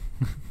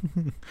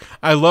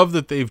 I love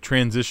that they've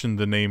transitioned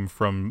the name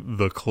from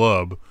The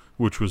Club,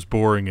 which was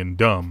boring and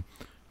dumb,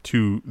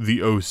 to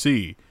the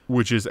OC,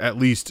 which is at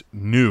least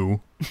new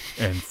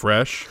and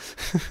fresh.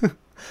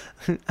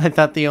 I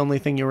thought the only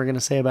thing you were going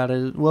to say about it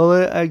is, well,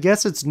 I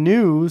guess it's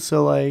new,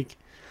 so like,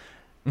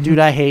 dude,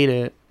 I hate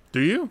it.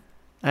 Do you?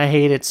 I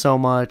hate it so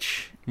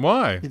much.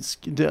 Why? It's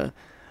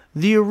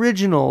the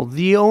original,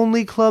 the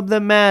only club that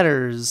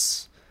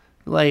matters.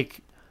 Like,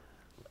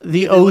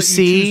 the OC. Let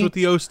you choose what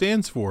the O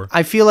stands for.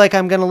 I feel like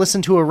I'm going to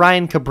listen to a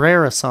Ryan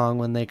Cabrera song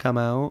when they come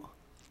out.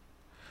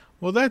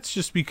 Well, that's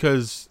just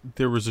because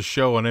there was a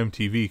show on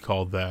MTV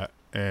called that,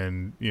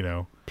 and, you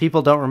know.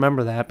 People don't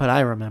remember that, but I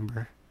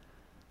remember.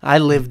 I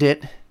lived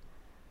it.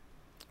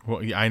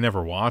 Well, I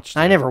never watched it.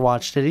 I never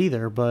watched it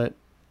either, but...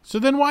 So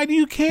then why do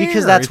you care?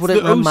 Because that's it's what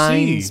it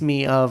reminds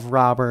me of,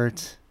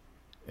 Robert.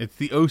 It's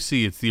the OC.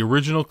 It's the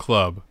original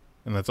club,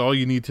 and that's all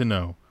you need to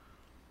know.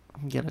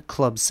 Get a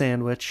club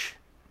sandwich.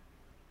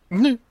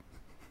 But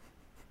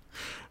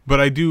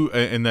I do,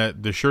 and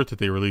that the shirt that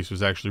they released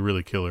was actually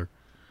really killer.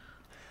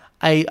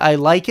 I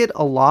like it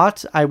a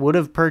lot. I would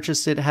have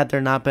purchased it had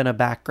there not been a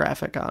back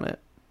graphic on it.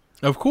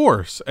 Of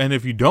course. And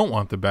if you don't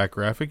want the back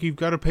graphic, you've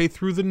got to pay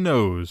through the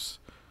nose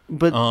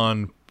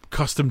on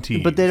custom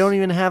tees. But they don't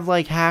even have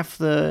like half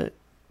the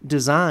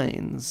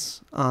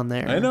designs on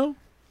there.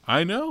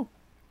 I know.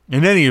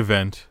 In any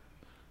event,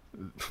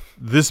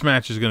 this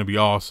match is going to be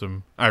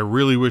awesome. I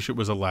really wish it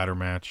was a ladder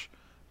match.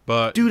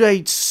 But dude,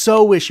 I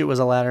so wish it was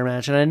a ladder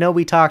match. And I know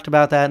we talked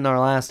about that in our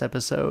last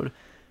episode.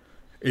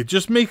 It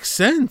just makes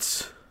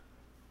sense.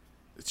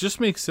 It just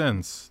makes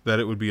sense that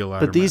it would be a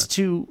ladder match.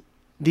 But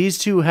these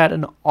two had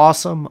an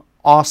awesome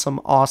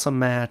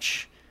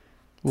match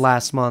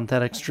last month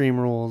at Extreme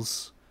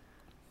Rules,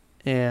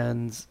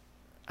 and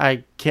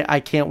I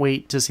can't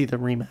wait to see the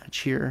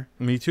rematch here.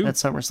 Me too. At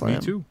SummerSlam. Me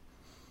too.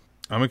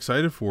 I'm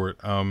excited for it.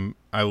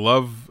 I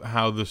love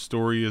how the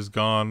story has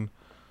gone.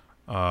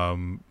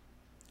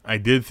 I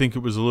did think it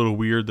was a little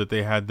weird that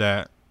they had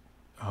that.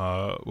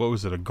 What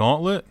was it? A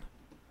gauntlet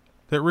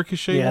that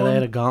Ricochet won? Yeah, they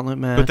had a gauntlet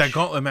match. But that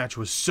gauntlet match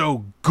was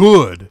so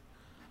good.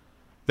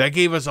 That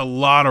gave us a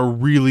lot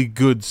of really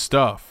good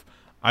stuff.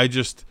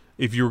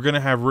 If you were going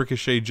to have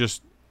Ricochet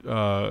just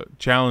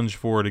challenge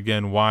for it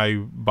again, why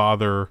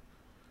bother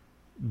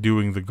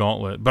doing the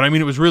gauntlet? But I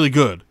mean, it was really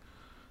good.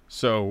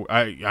 So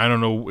I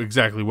don't know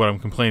exactly what I'm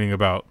complaining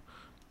about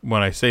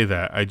when I say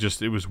that.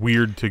 It was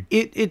weird to.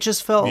 It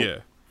just felt. Yeah.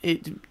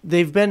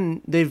 They've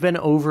been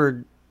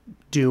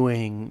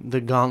overdoing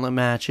the gauntlet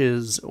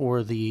matches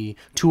or the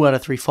 2 out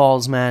of 3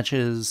 falls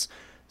matches.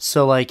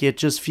 So like it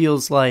just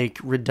feels like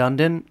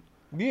redundant.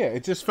 Yeah,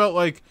 it just felt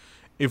like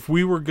if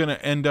we were going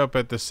to end up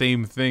at the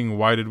same thing,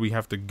 why did we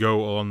have to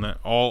go on that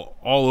all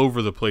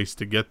over the place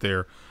to get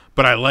there?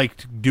 But I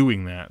liked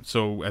doing that.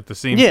 So at the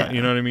same time,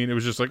 you know what I mean? It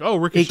was just like, oh,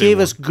 Ricochet. It gave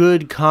us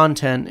good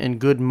content and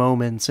good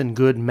moments and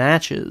good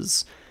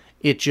matches.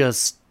 It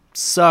just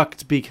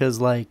sucked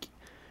because like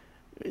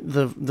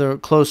the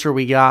closer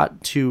we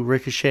got to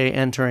Ricochet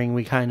entering,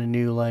 we kind of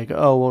knew like,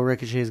 oh, well,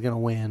 Ricochet's going to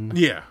win.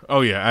 Yeah.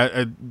 Oh,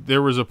 yeah.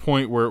 There was a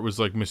point where it was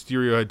like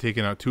Mysterio had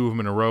taken out 2 of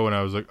them in a row, and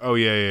I was like, oh,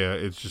 yeah,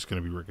 it's just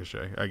going to be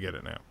Ricochet. I get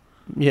it now.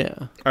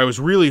 Yeah. I was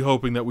really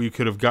hoping that we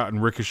could have gotten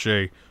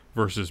Ricochet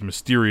versus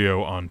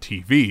Mysterio on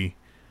TV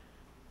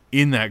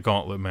in that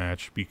gauntlet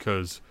match,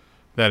 because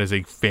that is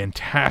a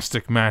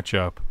fantastic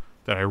matchup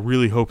that I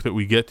really hope that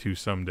we get to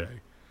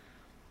someday.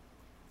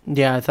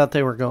 Yeah, I thought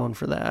they were going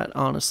for that,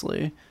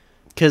 honestly.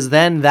 Because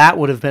then that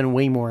would have been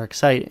way more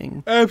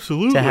exciting.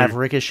 Absolutely. To have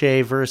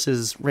Ricochet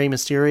versus Rey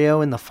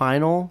Mysterio in the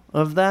final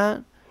of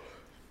that.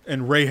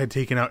 And Rey had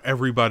taken out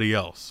everybody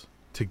else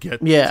to get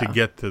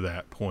to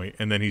that point.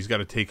 And then he's got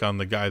to take on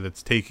the guy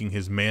that's taking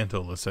his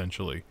mantle,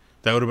 essentially.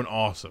 That would have been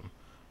awesome.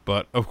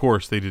 But, of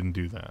course, they didn't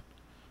do that.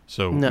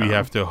 So we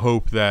have to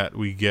hope that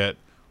we get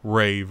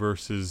Rey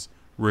versus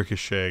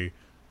Ricochet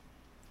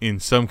in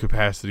some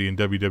capacity in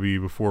WWE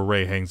before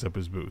Rey hangs up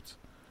his boots.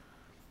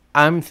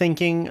 I'm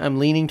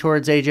leaning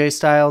towards AJ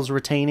Styles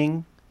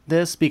retaining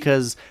this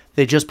because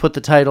they just put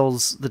the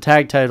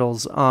tag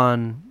titles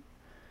on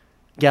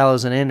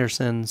Gallows and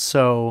Anderson.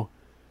 So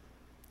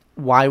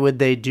why would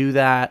they do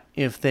that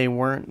if they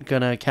weren't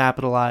going to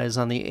capitalize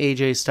on the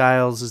AJ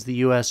Styles as the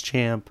U.S.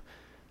 champ?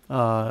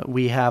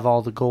 We have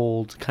all the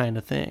gold kind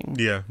of thing.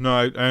 Yeah, no,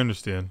 I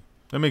understand.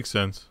 That makes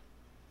sense.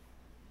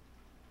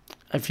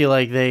 I feel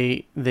like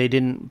they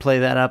didn't play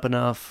that up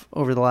enough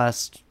over the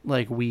last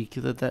week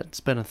that's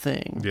been a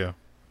thing. Yeah.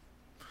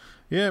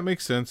 Yeah, it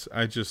makes sense.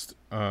 I just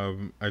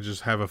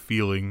have a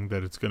feeling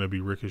that it's going to be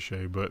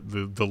Ricochet, but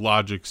the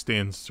logic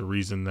stands to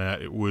reason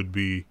that it would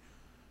be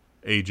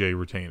AJ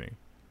retaining.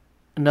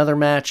 Another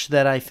match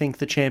that I think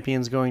the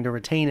champion's going to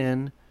retain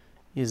in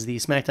is the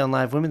SmackDown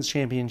Live Women's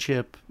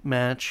Championship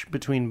match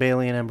between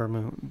Bayley and Ember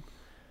Moon.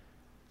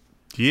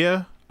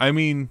 Yeah, I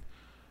mean,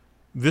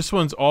 this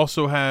one's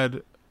also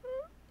had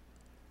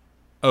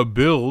a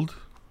build.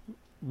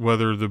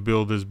 Whether the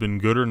build has been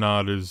good or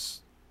not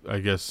is, I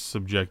guess,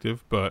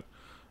 subjective, but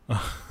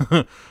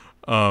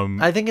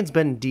I think it's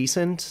been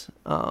decent.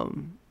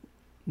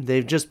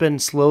 They've just been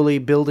slowly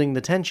building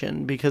the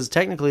tension because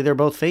technically they're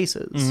both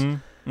faces.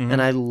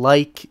 And I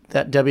like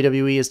that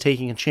WWE is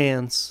taking a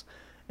chance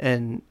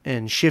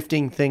and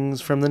shifting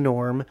things from the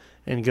norm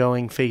and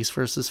going face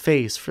versus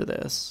face for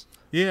this.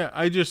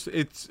 Yeah,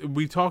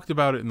 we talked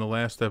about it in the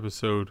last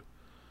episode.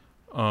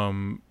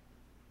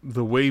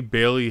 The way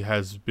Bayley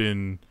has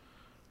been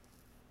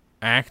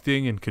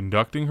acting and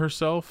conducting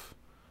herself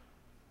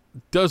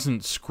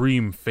doesn't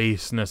scream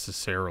face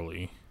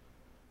necessarily.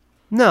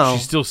 No.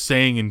 She's still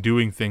saying and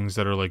doing things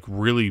that are like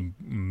really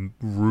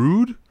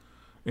rude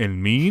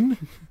and mean.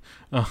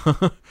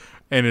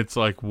 And it's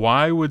like,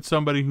 why would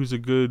somebody who's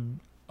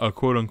a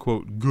quote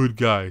unquote good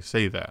guy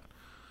say that?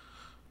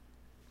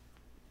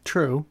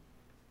 True.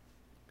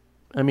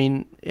 I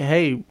mean,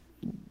 hey,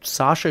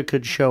 Sasha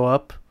could show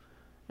up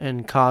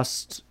and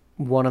cost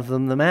one of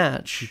them the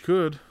match. She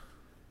could.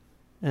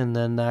 And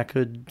then that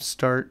could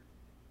start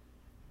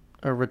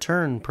a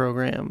return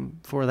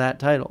program for that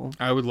title.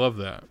 I would love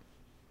that.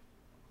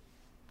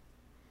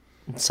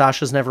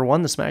 Sasha's never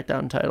won the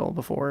SmackDown title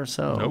before,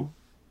 so nope.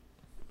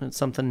 It's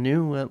something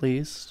new at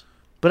least.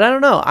 But I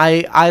don't know.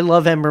 I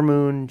love Ember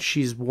Moon.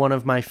 She's one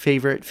of my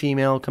favorite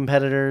female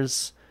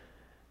competitors.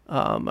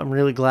 I'm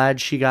really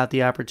glad she got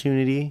the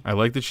opportunity. I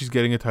like that she's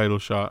getting a title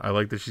shot. I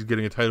like that she's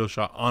getting a title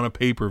shot on a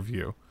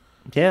pay-per-view.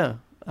 Yeah.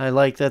 I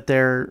like that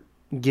they're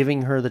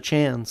giving her the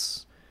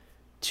chance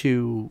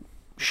to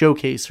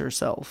showcase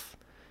herself.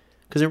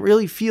 Because it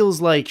really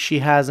feels like she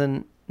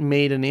hasn't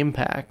made an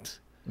impact.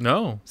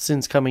 No.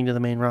 Since coming to the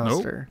main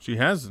roster. Nope, she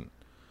hasn't.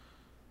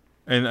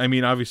 And, I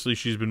mean, obviously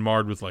she's been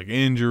marred with, like,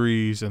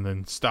 injuries and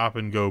then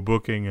stop-and-go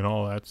booking and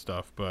all that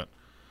stuff. But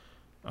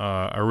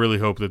I really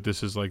hope that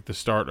this is, like, the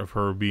start of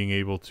her being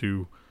able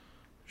to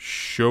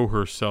show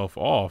herself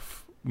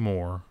off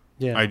more.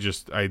 Yeah.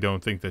 I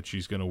don't think that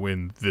she's going to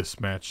win this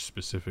match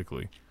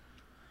specifically.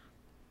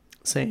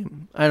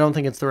 Same. I don't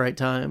think it's the right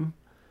time.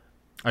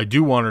 I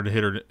do want her to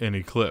hit her in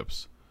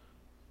Eclipse,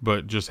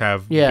 but just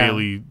have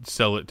Bayley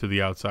sell it to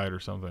the outside or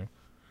something.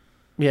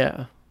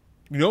 Yeah.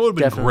 You know what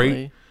would have been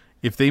great?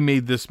 If they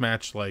made this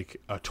match like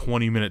a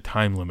 20-minute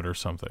time limit or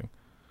something.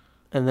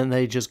 And then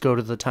they just go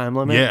to the time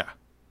limit? Yeah.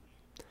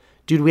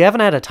 Dude, we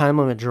haven't had a time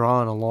limit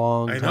draw in a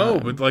long time. I know,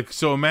 but like,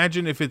 so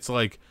imagine if it's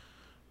like,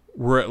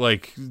 we're at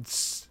like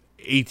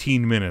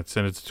 18 minutes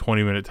and it's a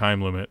 20-minute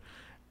time limit,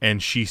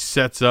 and she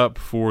sets up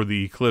for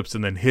the Eclipse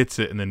and then hits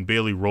it, and then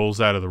Bayley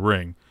rolls out of the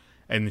ring,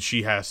 and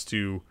she has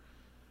to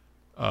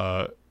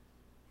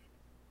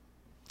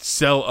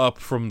sell up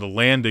from the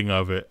landing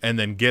of it and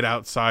then get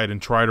outside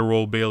and try to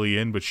roll Bayley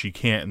in, but she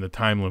can't, and the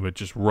time limit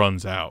just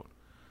runs out.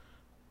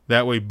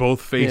 That way both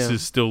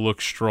faces still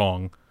look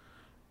strong,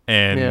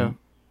 and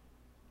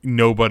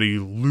nobody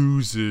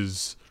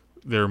loses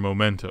their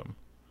momentum.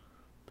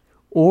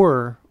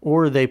 Or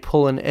they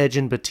pull an Edge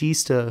and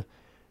Batista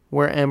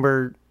where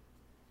Ember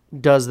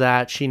does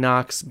that. She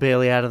knocks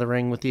Bayley out of the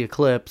ring with the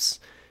Eclipse.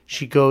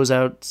 She goes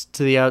out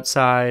to the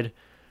outside,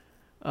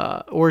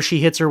 or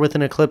she hits her with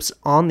an Eclipse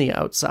on the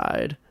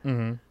outside.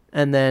 Mm-hmm.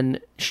 And then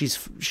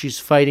she's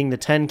fighting the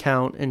 10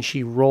 count, and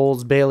she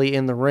rolls Bayley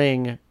in the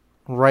ring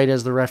right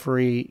as the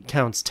referee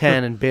counts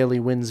 10, and Bayley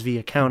wins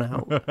via count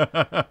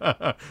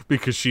out.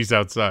 Because she's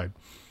outside.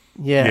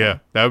 Yeah. Yeah,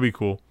 that would be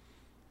cool.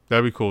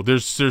 That'd be cool.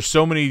 There's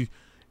so many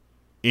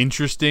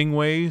interesting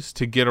ways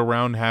to get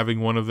around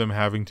having one of them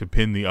having to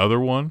pin the other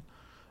one,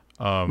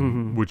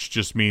 which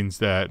just means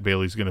that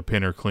Bayley's going to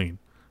pin her clean.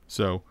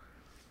 So,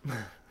 and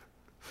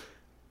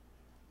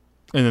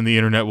then the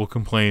internet will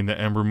complain that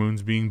Ember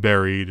Moon's being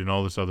buried and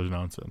all this other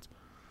nonsense.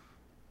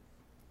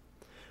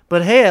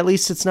 But hey, at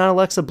least it's not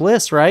Alexa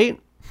Bliss, right?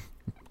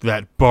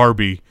 That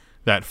Barbie,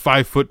 that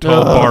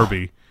 5-foot-tall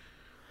Barbie.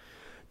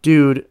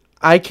 Dude,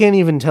 I can't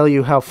even tell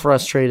you how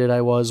frustrated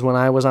I was when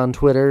I was on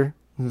Twitter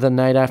the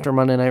night after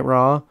Monday Night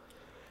Raw,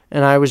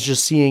 and I was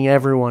just seeing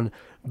everyone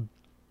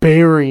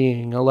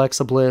burying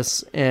Alexa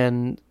Bliss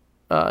and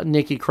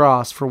Nikki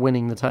Cross for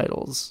winning the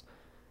titles.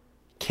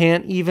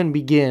 Can't even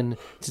begin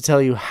to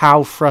tell you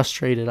how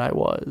frustrated I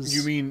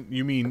was.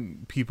 You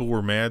mean people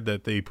were mad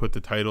that they put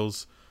the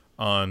titles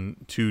on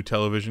two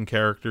television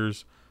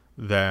characters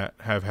that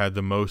have had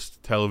the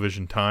most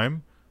television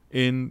time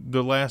in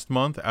the last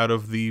month out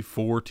of the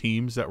 4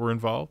 teams that were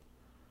involved?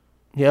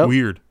 Yep.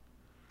 Weird.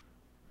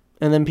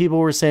 And then people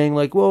were saying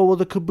like, well,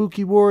 the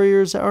Kabuki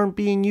Warriors aren't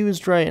being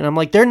used right. And I'm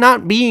like, they're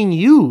not being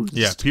used.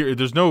 Yeah,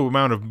 there's no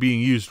amount of being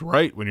used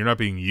right when you're not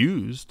being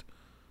used.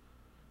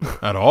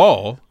 at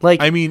all.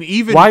 Like, I mean,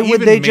 even why would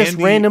even they just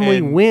Mandy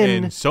randomly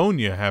win? And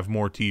Sonya have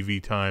more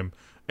TV time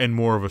and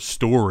more of a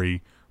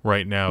story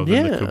right now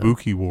than the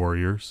Kabuki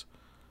Warriors.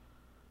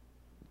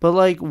 But,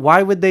 like,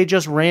 why would they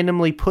just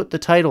randomly put the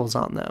titles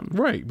on them?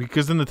 Right,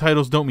 because then the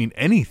titles don't mean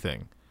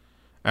anything.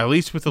 At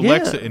least with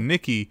Alexa and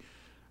Nikki,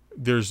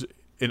 there's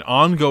an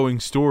ongoing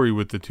story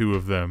with the two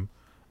of them.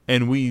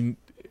 And we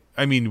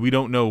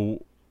don't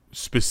know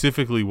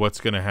specifically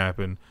what's going to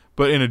happen.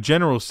 But in a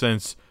general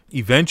sense,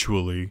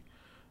 eventually,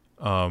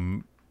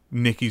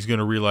 Nikki's going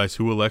to realize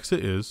who Alexa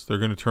is. They're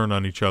going to turn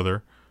on each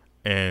other.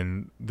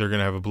 And they're going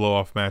to have a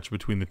blow-off match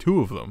between the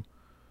two of them.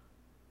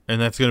 And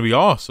that's going to be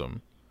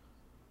awesome.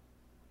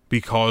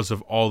 Because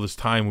of all this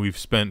time we've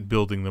spent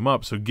building them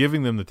up. So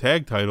giving them the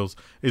tag titles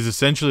is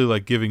essentially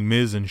like giving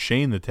Miz and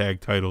Shane the tag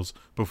titles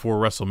before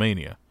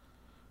WrestleMania.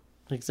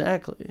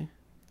 Exactly.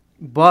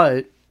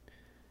 But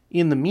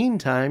in the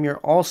meantime, you're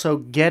also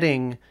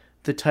getting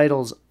the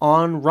titles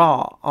on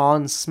Raw,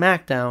 on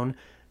SmackDown,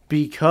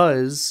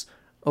 because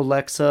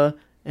Alexa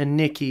and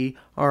Nikki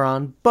are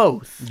on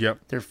both.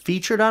 Yep. They're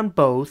featured on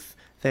both.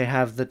 They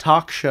have the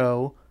talk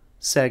show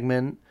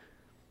segment.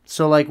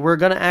 So, like, we're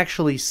going to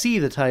actually see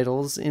the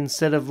titles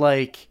instead of,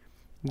 like,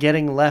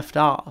 getting left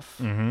off.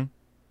 Mm-hmm.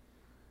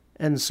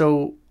 And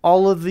so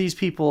all of these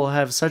people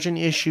have such an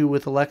issue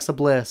with Alexa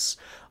Bliss.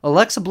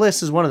 Alexa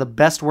Bliss is one of the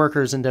best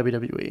workers in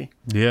WWE.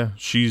 Yeah,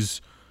 she's...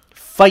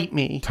 Fight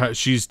me.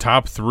 She's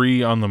top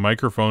 3 on the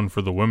microphone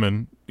for the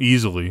women,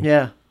 easily.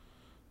 Yeah.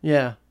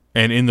 Yeah.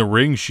 And in the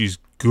ring, she's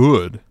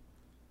good.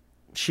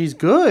 She's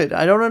good.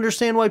 I don't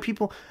understand why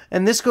people...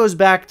 And this goes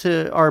back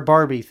to our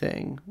Barbie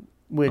thing,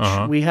 which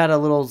we had a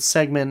little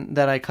segment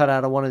that I cut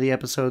out of one of the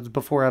episodes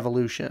before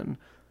Evolution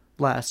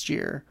last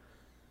year,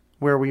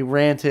 where we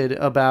ranted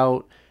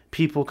about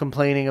people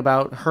complaining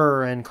about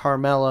her and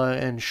Carmella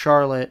and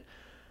Charlotte.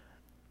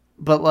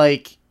 But,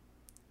 like,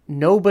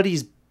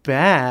 nobody's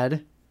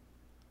bad.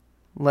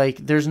 Like,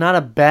 there's not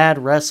a bad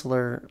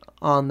wrestler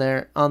on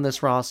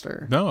this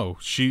roster. No,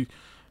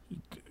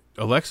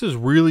 Alexa's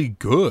really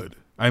good.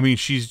 I mean,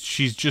 she's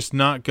just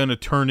not going to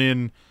turn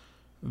in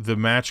the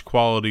match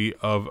quality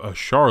of a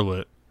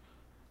Charlotte,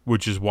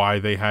 which is why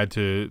they had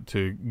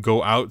to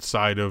go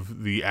outside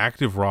of the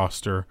active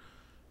roster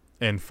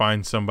and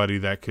find somebody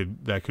that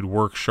could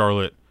work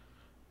Charlotte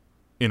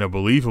in a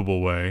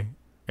believable way,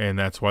 and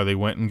that's why they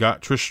went and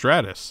got Trish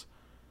Stratus,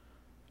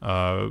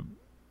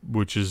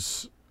 which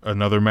is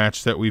another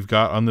match that we've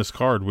got on this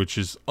card, which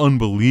is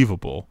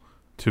unbelievable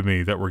to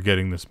me that we're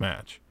getting this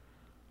match.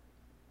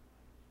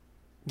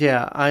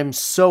 Yeah, I'm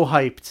so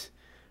hyped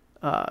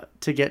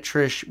to get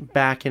Trish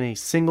back in a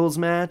singles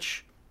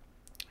match.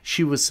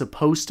 She was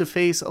supposed to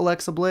face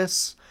Alexa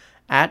Bliss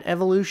at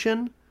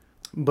Evolution,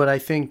 but I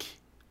think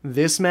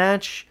this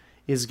match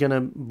is going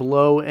to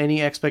blow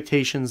any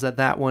expectations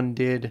that one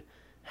did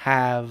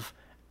have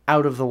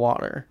out of the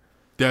water.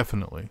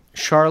 Definitely.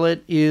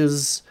 Charlotte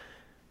is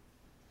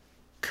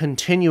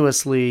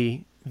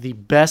continuously the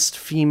best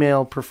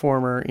female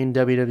performer in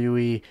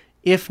WWE,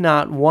 if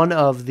not one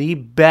of the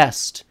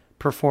best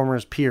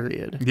performers,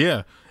 period.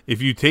 Yeah.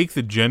 If you take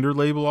the gender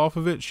label off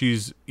of it,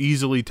 she's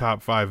easily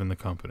top 5 in the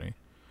company.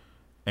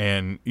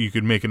 And you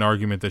could make an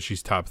argument that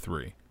she's top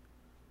 3.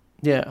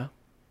 Yeah.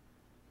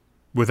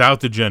 Without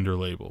the gender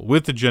label.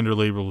 With the gender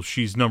label,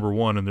 she's number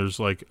 1, and there's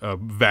like a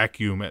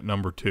vacuum at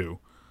number 2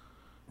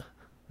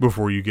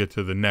 before you get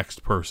to the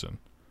next person.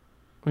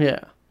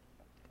 Yeah.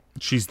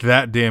 She's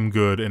that damn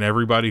good, and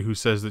everybody who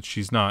says that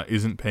she's not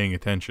isn't paying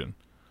attention.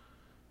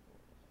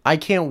 I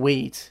can't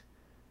wait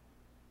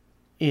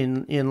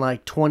in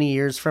like 20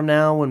 years from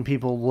now when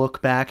people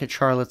look back at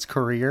Charlotte's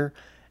career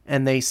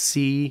and they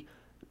see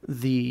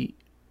the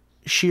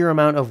sheer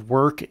amount of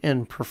work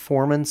and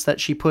performance that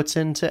she puts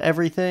into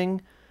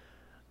everything.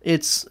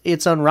 It's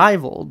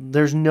unrivaled.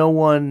 There's no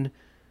one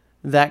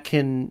that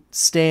can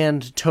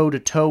stand toe to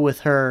toe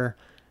with her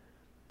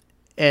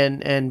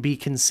and be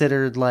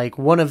considered like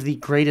one of the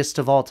greatest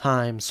of all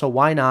time. So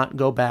why not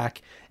go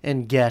back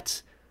and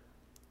get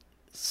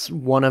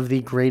one of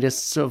the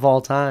greatest of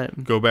all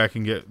time? Go back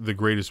and get the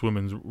greatest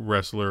women's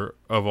wrestler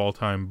of all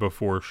time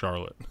before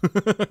Charlotte.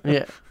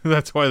 Yeah.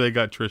 That's why they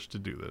got Trish to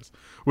do this,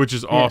 which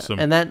is awesome.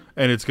 And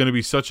it's going to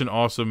be such an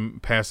awesome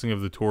passing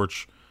of the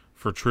torch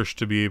for Trish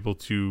to be able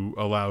to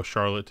allow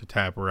Charlotte to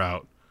tap her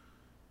out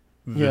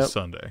this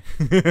Sunday.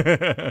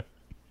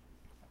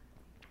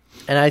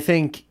 And I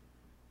think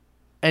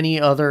any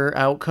other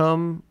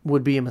outcome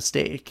would be a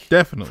mistake.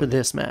 Definitely. For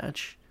this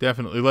match.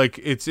 Definitely. Like,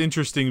 it's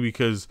interesting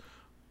because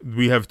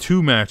we have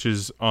 2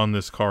 matches on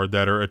this card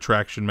that are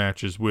attraction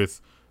matches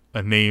with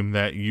a name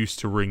that used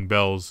to ring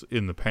bells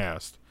in the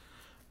past.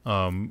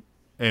 And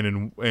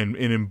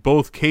in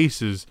both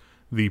cases,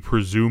 the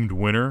presumed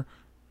winner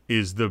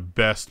is the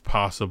best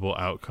possible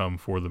outcome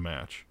for the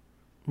match.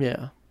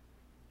 Yeah.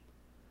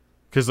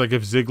 Because, like,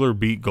 if Ziggler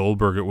beat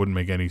Goldberg, it wouldn't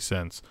make any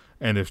sense.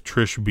 And if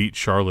Trish beat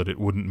Charlotte, it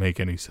wouldn't make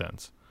any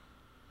sense.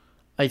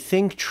 I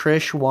think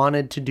Trish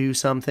wanted to do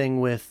something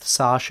with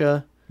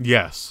Sasha.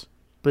 Yes.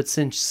 But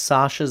since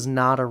Sasha's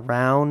not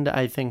around,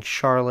 I think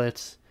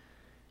Charlotte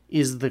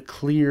is the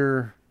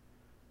clear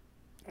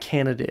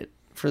candidate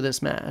for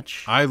this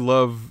match. I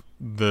love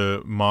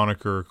the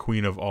moniker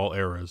Queen of All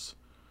Eras.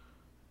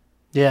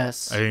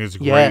 Yes. I think it's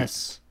great.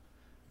 Yes.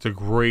 It's a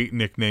great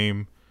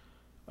nickname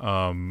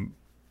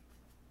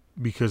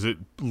because it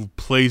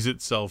plays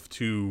itself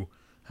to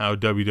how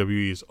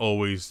WWE is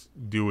always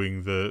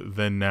doing the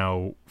then,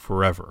 now,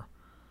 forever.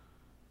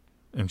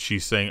 And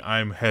she's saying,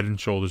 I'm head and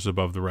shoulders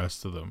above the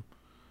rest of them.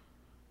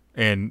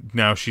 And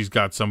now she's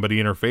got somebody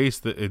in her face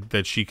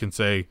that she can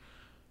say,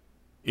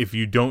 if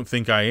you don't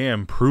think I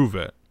am, prove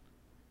it.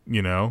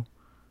 You know?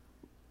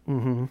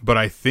 Mm-hmm. But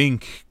I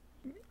think,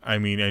 I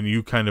mean, and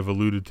you kind of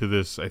alluded to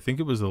this, I think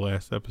it was the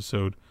last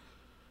episode,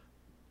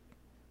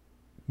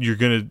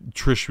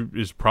 Trish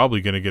is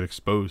probably going to get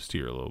exposed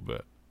here a little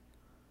bit.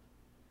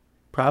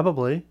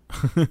 Probably.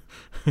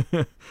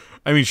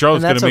 I mean,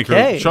 Charlotte's going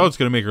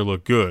to make her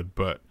look good,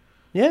 but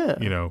yeah,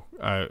 you know,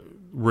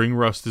 ring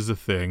rust is a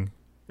thing,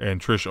 and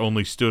Trish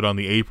only stood on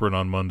the apron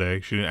on Monday.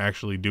 She didn't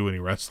actually do any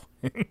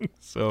wrestling.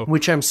 So,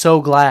 which I'm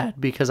so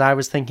glad, because I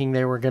was thinking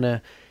they were going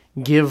to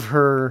give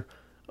her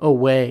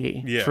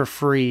away for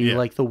free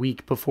like the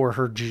week before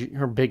her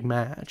big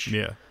match.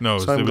 Yeah. No,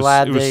 so I'm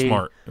glad it was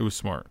smart. It was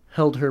smart.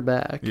 Held her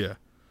back. Yeah.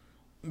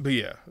 But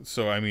yeah,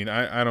 so I mean,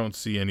 I don't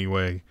see any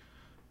way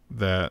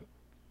that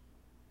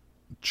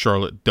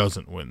Charlotte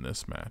doesn't win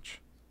this match.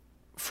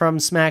 From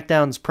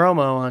SmackDown's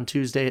promo on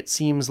Tuesday, it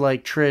seems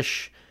like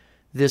Trish,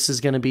 this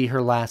is going to be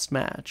her last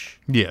match.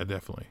 Yeah,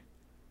 definitely.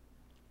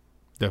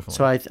 Definitely.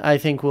 So I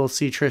think we'll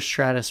see Trish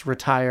Stratus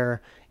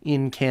retire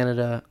in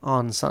Canada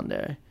on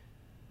Sunday.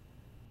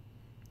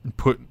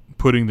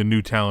 Putting the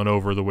new talent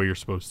over the way you're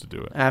supposed to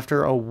do it.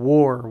 After a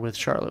war with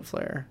Charlotte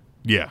Flair.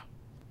 Yeah.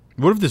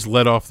 What if this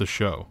led off the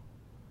show?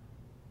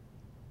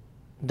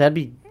 That'd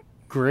be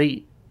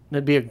great.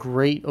 That'd be a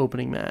great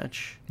opening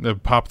match.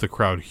 That'd pop the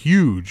crowd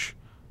huge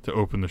to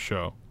open the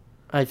show.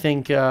 I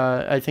think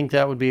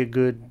that would be a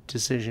good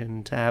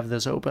decision to have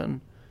this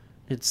open.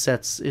 It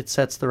sets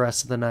the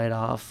rest of the night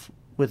off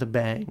with a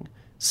bang.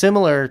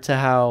 Similar to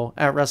how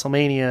at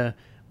WrestleMania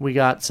we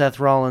got Seth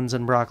Rollins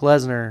and Brock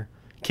Lesnar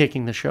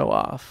kicking the show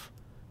off.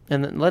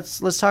 And then let's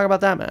talk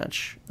about that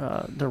match.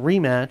 The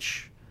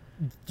rematch.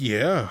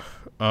 Yeah.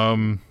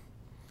 Oh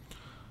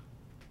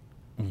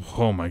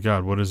my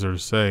God, what is there to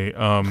say?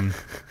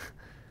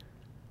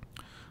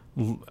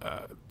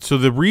 So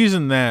the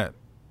reason that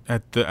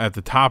at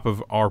the top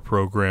of our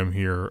program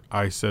here,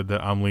 I said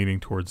that I'm leaning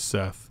towards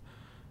Seth,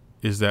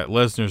 is that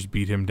Lesnar's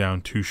beat him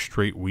down 2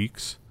 straight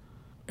weeks,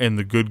 and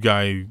the good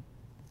guy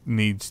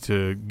needs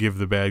to give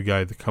the bad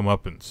guy the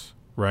comeuppance,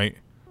 right?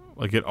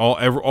 Like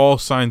all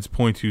signs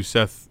point to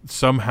Seth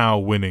somehow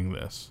winning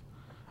this.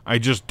 I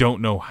just don't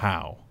know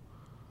how.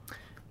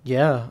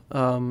 Yeah,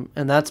 and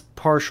that's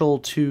partial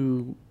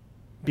to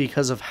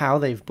because of how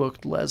they've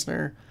booked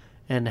Lesnar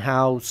and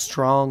how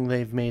strong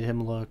they've made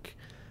him look.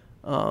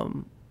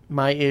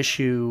 My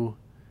issue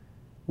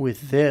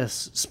with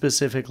this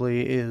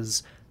specifically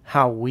is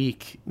how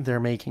weak they're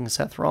making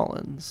Seth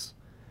Rollins.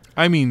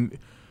 I mean,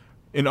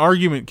 an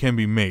argument can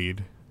be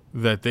made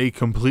that they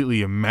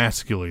completely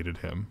emasculated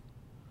him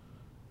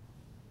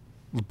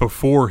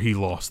before he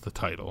lost the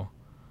title.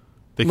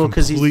 They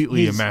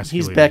completely emasculated him.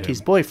 He's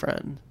Becky's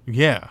boyfriend.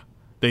 Yeah.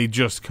 They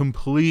just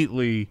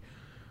completely...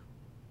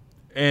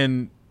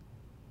 And...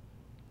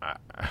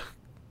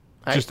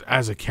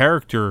 as a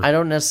character... I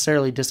don't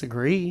necessarily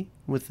disagree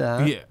with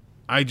that. Yeah.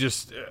 I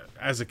just...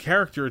 as a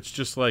character, it's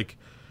just like...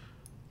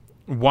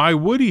 Why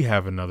would he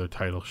have another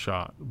title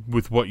shot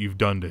with what you've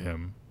done to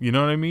him? You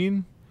know what I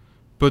mean?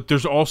 But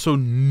there's also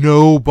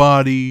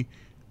nobody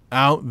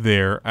out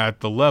there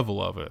at the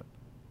level of it.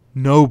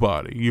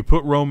 Nobody. You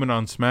put Roman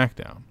on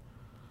SmackDown.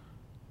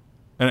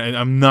 And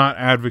I'm not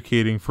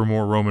advocating for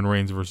more Roman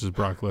Reigns versus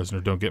Brock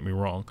Lesnar, don't get me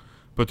wrong.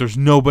 But there's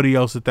nobody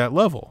else at that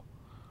level.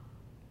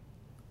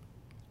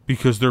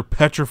 Because they're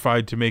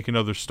petrified to make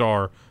another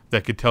star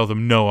that could tell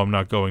them, no, I'm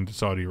not going to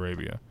Saudi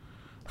Arabia.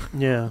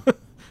 Yeah.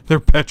 They're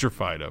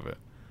petrified of it.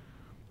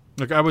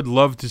 Like, I would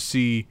love to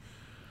see,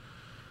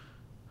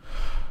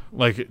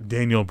 like,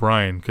 Daniel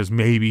Bryan, because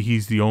maybe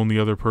he's the only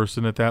other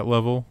person at that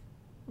level.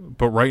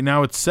 But right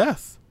now it's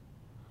Seth.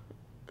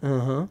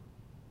 Uh-huh.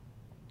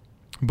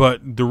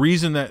 But the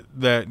reason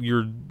that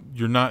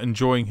you're not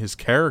enjoying his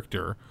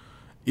character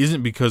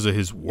isn't because of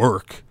his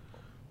work.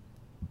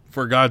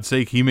 For God's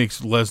sake, he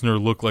makes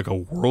Lesnar look like a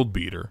world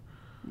beater.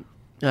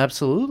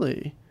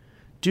 Absolutely.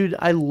 Dude,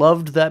 I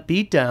loved that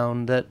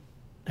beatdown that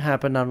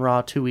happened on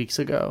Raw 2 weeks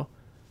ago.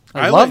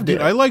 I loved it.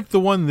 I liked the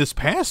one this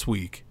past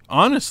week,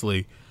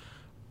 honestly.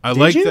 I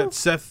liked that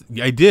Seth...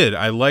 I did.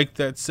 I liked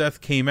that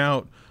Seth came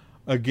out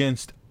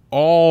against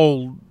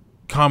all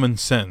common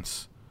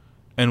sense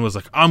and was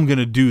like, I'm going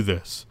to do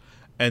this.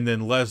 And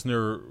then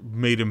Lesnar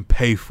made him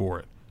pay for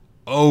it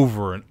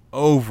over and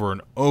over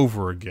and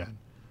over again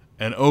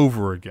and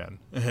over again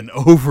and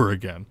over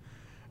again.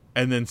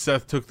 And then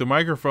Seth took the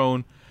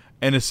microphone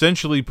and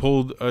essentially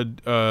pulled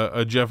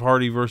a Jeff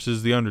Hardy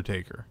versus The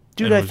Undertaker.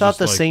 Dude, I thought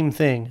the same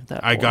thing.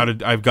 I've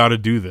got to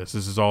do this.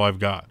 This is all I've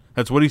got.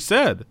 That's what he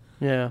said.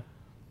 Yeah.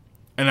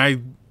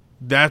 And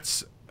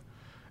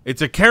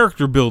it's a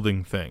character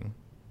building thing.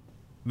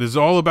 This is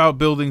all about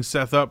building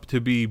Seth up to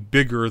be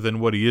bigger than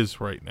what he is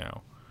right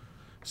now.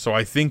 So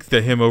I think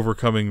that him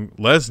overcoming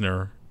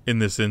Lesnar in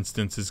this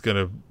instance is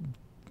gonna,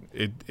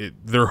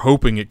 they're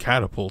hoping it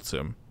catapults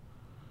him.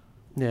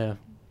 Yeah.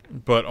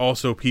 But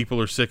also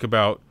people are sick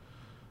of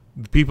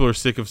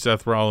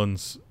Seth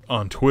Rollins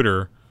on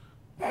Twitter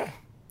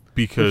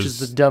because, which is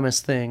the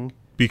dumbest thing.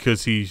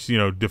 Because he's,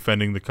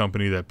 defending the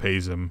company that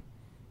pays him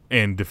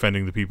and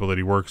defending the people that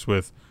he works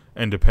with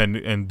and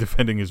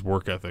defending his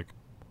work ethic.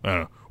 I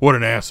don't know. What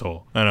an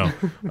asshole. I know.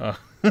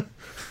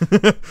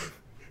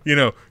 He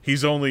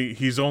was only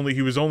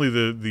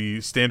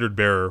the standard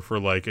bearer for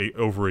like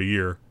over a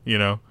year,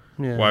 Yeah.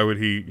 Why would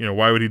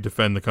he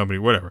defend the company?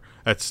 Whatever.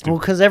 That's stupid. Well,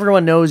 because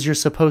everyone knows you're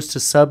supposed to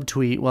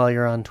subtweet while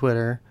you're on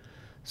Twitter.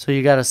 So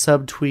you got to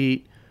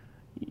subtweet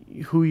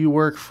who you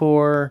work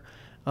for,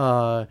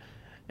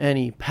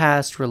 any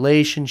past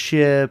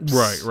relationships.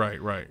 Right.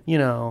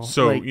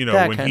 So, like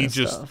when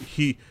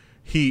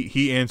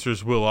he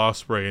answers Will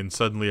Ospreay and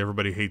suddenly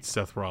everybody hates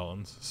Seth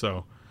Rollins.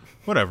 So,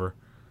 whatever.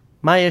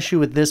 My issue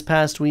with this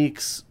past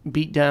week's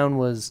beatdown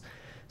was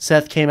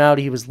Seth came out,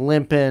 he was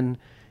limping,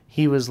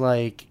 he was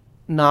like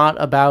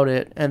not about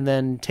it, and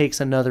then takes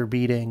another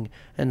beating,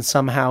 and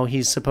somehow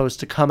he's supposed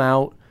to come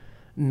out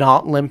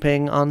not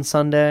limping on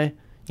Sunday.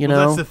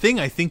 That's the thing.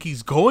 I think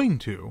he's going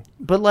to.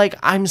 But, like,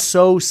 I'm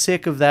so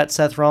sick of that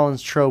Seth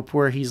Rollins trope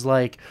where he's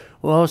like,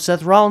 well,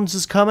 Seth Rollins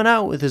is coming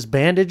out with his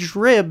bandaged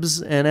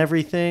ribs and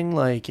everything,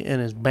 like,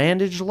 and his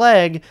bandaged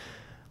leg.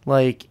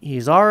 Like,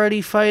 he's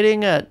already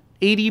fighting at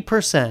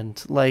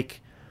 80%.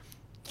 Like,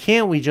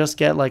 can't we just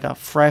get, like, a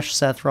fresh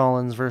Seth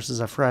Rollins versus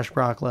a fresh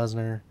Brock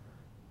Lesnar?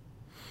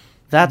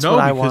 That's what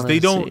I want to see.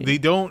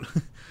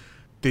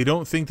 They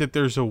don't think that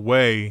there's a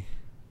way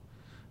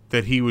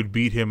that he would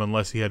beat him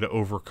unless he had to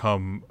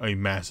overcome a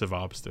massive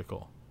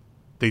obstacle.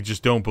 They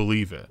just don't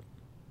believe it.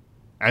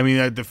 I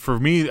mean, for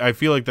me, I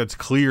feel like that's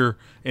clear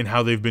in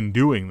how they've been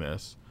doing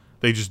this.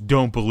 They just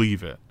don't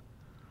believe it.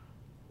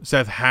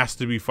 Seth has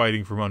to be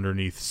fighting from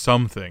underneath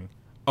something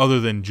other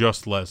than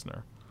just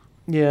Lesnar.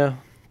 Yeah,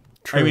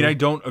 true. I mean, I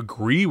don't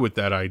agree with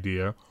that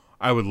idea.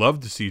 I would love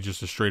to see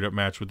just a straight-up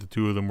match with the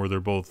two of them where they're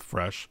both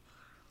fresh.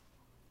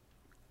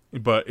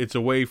 But it's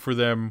a way for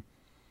them.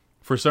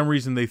 For some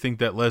reason, they think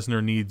that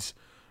Lesnar needs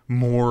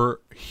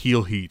more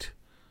heel heat.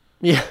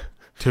 Yeah.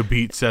 To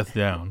beat Seth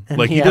down. And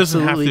like he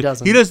doesn't have to.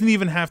 doesn't. He doesn't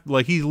even have to.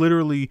 Like, he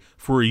literally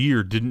for a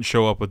year didn't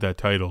show up with that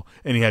title,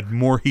 and he had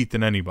more heat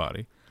than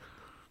anybody.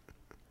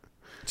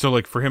 So,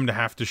 like, for him to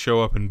have to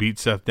show up and beat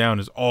Seth down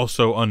is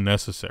also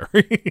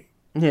unnecessary.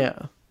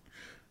 Yeah.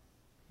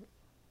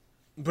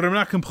 But I'm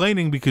not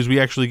complaining because we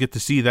actually get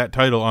to see that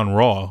title on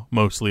Raw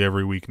mostly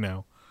every week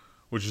now.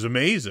 Which is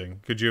amazing.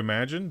 Could you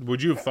imagine?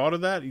 Would you have thought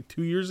of that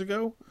 2 years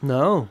ago?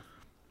 No.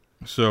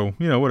 So,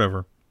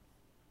 whatever.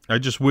 I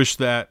just wish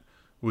that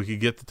we could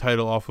get the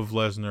title off of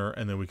Lesnar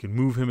and then we could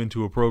move him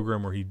into a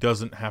program where he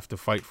doesn't have to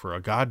fight for a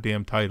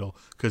goddamn title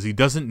because he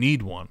doesn't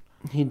need one.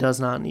 He does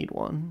not need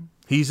one.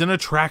 He's an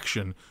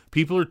attraction.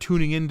 People are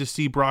tuning in to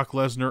see Brock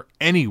Lesnar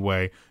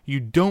anyway. You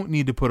don't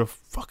need to put a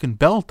fucking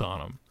belt on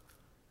him.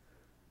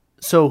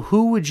 So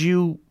who would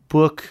you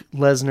book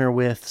Lesnar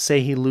with?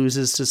 Say he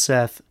loses to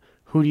Seth.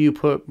 Who do you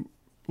put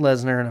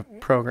Lesnar in a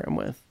program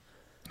with?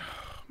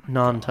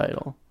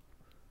 Non-title.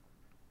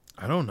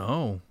 I don't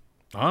know.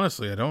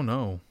 Honestly, I don't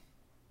know.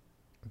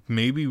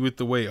 Maybe with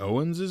the way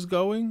Owens is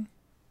going?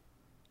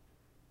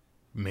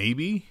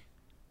 Maybe?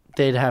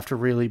 They'd have to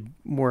really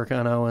work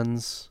on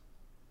Owens.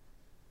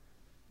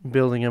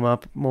 Building him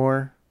up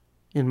more,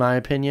 in my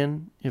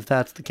opinion. If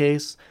that's the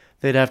case,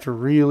 they'd have to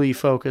really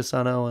focus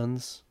on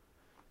Owens.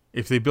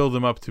 If they build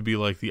him up to be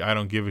like the I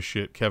don't give a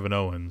shit Kevin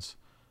Owens...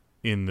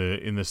 in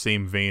the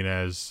same vein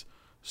as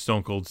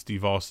Stone Cold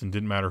Steve Austin,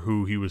 didn't matter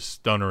who he was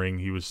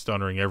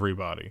stunning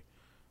everybody,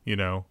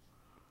 Yeah.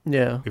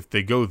 If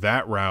they go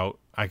that route,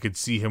 I could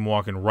see him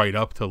walking right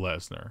up to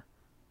Lesnar,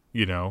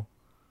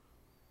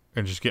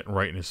 and just getting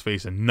right in his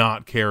face and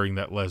not caring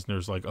that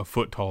Lesnar's like a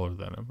foot taller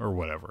than him or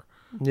whatever.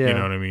 Yeah. You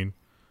know what I mean?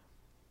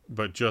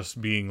 But just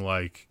being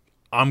like,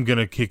 I'm going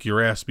to kick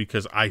your ass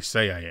because I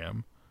say I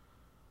am.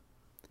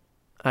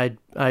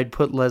 I'd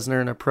put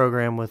Lesnar in a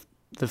program with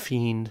The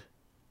Fiend.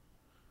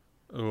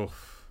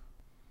 Oof.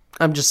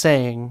 I'm just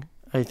saying,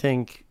 I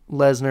think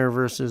Lesnar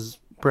versus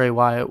Bray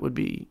Wyatt would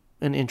be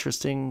an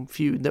interesting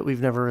feud that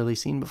we've never really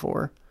seen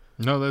before.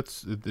 No,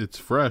 it's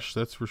fresh,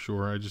 that's for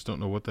sure. I just don't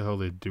know what the hell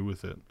they'd do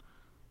with it.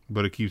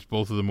 But it keeps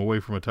both of them away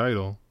from a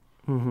title.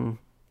 Mm-hmm.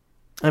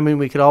 I mean,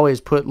 we could always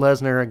put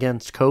Lesnar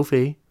against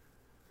Kofi.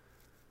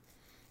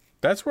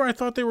 That's where I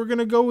thought they were going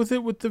to go with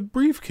it with the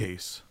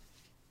briefcase.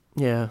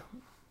 Yeah.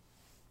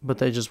 But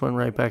they just went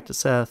right back to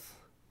Seth.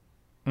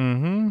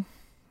 Mm-hmm.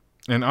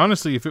 And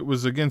honestly, if it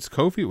was against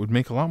Kofi, it would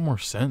make a lot more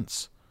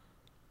sense.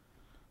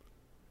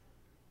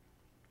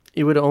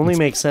 It would only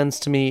make sense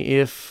to me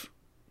if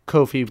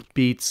Kofi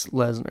beats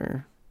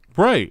Lesnar.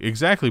 Right,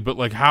 exactly. But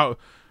like how...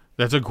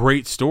 That's a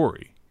great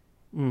story.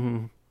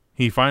 Mm-hmm.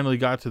 He finally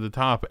got to the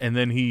top, and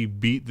then he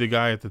beat the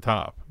guy at the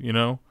top,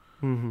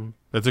 Mm-hmm.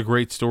 That's a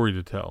great story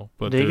to tell.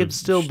 But they could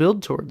still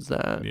build towards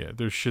that. Yeah,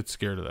 they're shit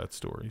scared of that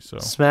story. So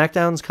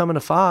SmackDown's coming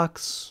to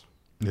Fox.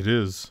 it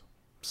is.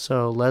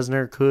 So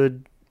Lesnar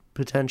could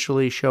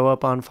potentially show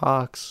up on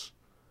Fox.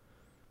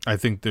 I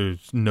think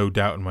there's no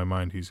doubt in my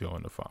mind he's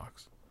going to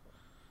Fox.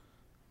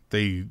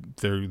 They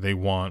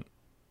want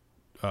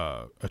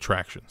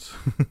attractions.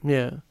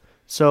 Yeah.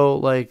 So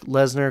like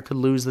Lesnar could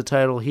lose the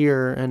title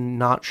here and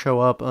not show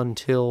up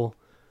until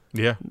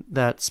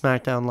that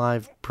SmackDown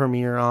Live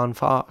premiere on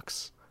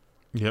Fox.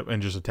 Yep,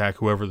 and just attack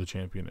whoever the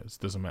champion is.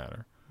 Doesn't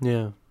matter.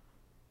 Yeah.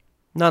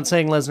 Not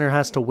saying Lesnar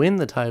has to win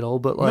the title,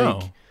 but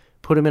like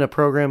put him in a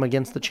program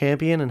against the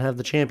champion and have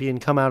the champion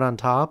come out on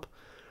top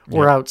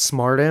or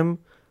outsmart him.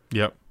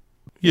 Yep.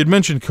 You had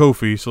mentioned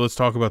Kofi, so let's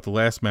talk about the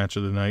last match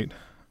of the night.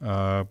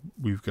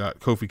 We've got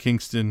Kofi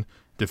Kingston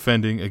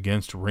defending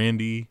against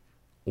Randy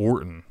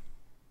Orton.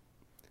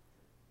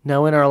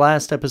 Now, in our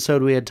last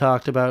episode, we had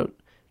talked about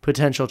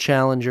potential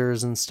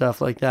challengers and stuff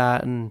like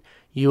that, and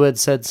you had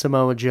said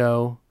Samoa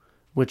Joe,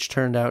 which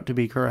turned out to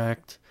be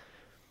correct.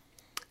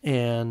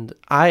 And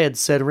I had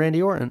said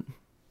Randy Orton.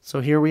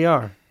 So here we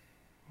are.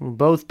 We're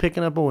both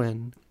picking up a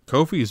win.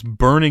 Kofi is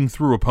burning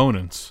through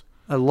opponents.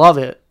 I love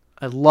it.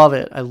 I love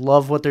it. I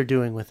love what they're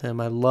doing with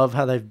him. I love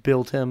how they've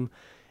built him.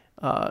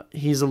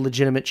 He's a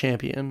legitimate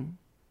champion.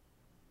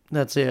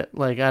 That's it.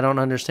 Like, I don't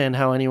understand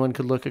how anyone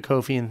could look at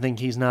Kofi and think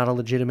he's not a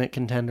legitimate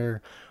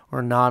contender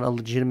or not a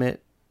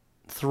legitimate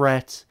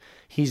threat.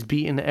 He's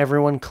beaten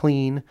everyone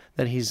clean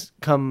that he's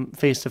come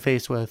face to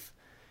face with.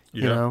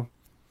 You know?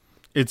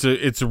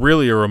 It's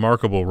really a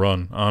remarkable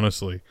run,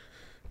 honestly.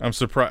 I'm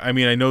surprised. I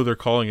mean, I know they're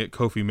calling it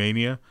Kofi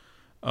Mania,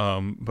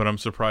 but I'm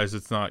surprised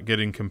it's not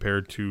getting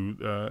compared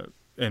to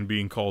and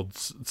being called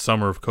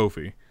Summer of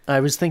Kofi.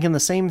 I was thinking the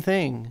same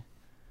thing.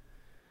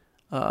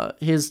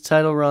 His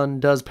title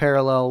run does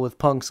parallel with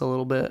Punk's a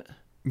little bit.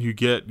 You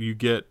get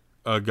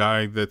a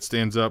guy that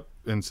stands up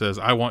and says,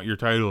 "I want your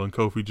title," and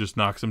Kofi just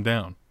knocks him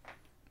down,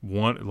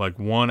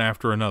 one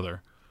after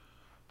another.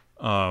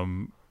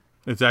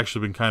 It's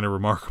actually been kind of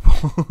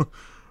remarkable.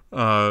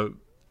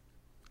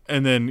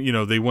 And then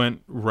they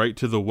went right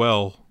to the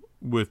well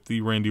with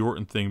the Randy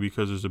Orton thing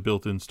because there's a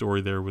built-in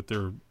story there with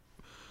their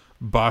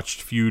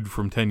botched feud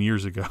from 10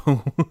 years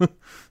ago.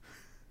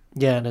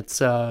 Yeah, and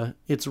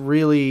it's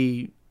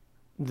really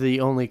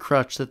the only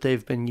crutch that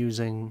they've been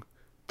using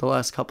the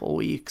last couple of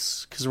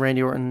weeks because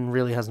Randy Orton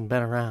really hasn't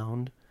been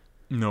around.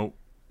 Nope.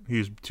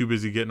 He's too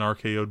busy getting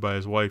RKO'd by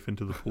his wife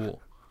into the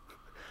pool.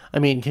 I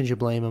mean, can you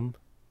blame him?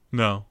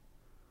 No.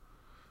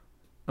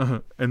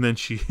 And then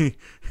she,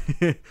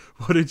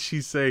 what did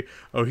she say?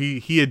 Oh,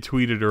 he had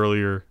tweeted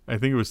earlier, I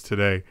think it was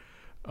today,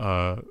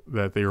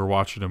 that they were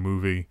watching a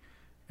movie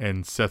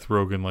and Seth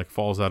Rogen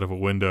falls out of a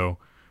window.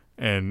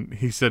 And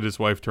he said his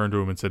wife turned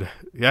to him and said,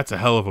 "That's a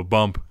hell of a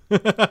bump."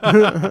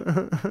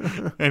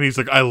 And he's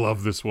like, "I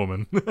love this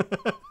woman."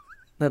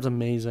 That's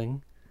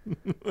amazing.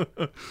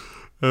 That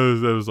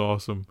was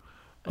awesome.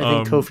 I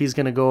think Kofi's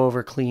going to go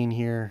over clean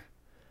here.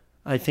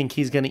 I think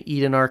he's going to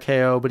eat an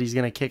RKO, but he's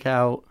going to kick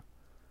out.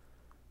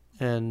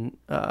 And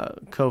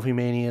Kofi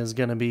Mania is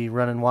going to be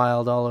running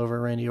wild all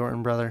over Randy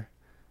Orton, brother.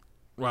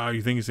 Wow,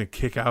 you think he's going to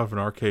kick out of an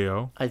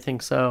RKO? I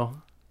think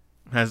so.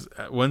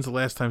 When's the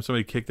last time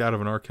somebody kicked out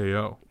of an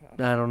RKO?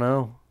 I don't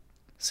know.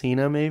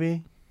 Cena,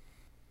 maybe?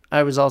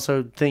 I was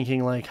also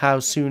thinking, how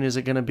soon is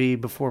it going to be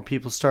before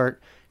people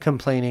start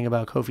complaining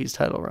about Kofi's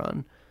title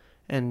run?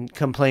 And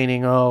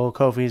complaining, oh,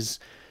 Kofi's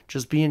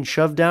just being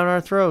shoved down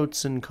our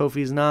throats and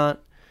Kofi's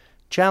not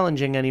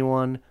challenging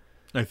anyone.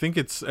 I think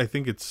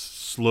it's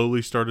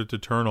slowly started to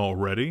turn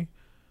already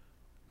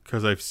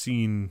because I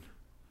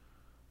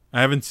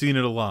haven't seen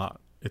it a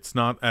lot. It's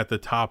not at the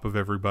top of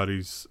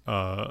everybody's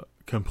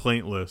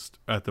complaint list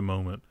at the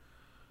moment.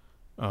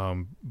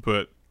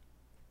 But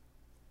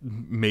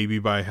maybe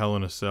by Hell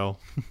in a Cell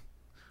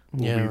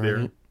we'll be there.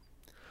 Right.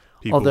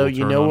 Although,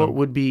 you know what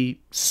would be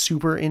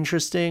super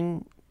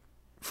interesting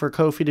for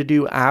Kofi to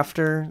do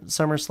after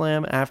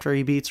SummerSlam, after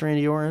he beats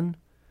Randy Orton?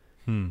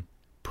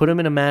 Put him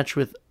in a match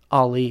with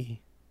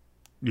Ali.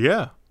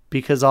 Yeah.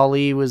 Because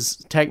Ali was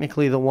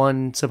technically the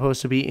one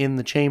supposed to be in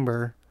the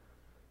chamber.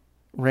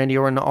 Randy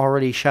Orton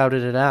already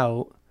shouted it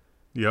out.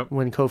 Yep.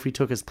 When Kofi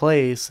took his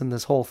place and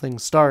this whole thing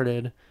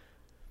started.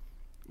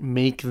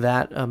 Make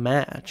that a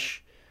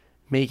match.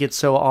 Make it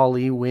so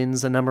Ali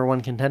wins the number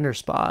one contender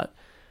spot.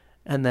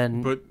 And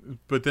then...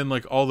 But then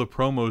all the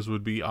promos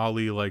would be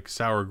Ali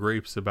sour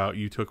grapes about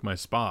you took my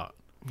spot.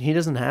 He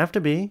doesn't have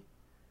to be.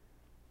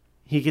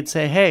 He could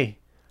say, "Hey,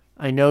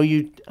 I know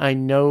you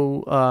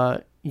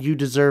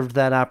deserved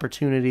that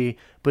opportunity,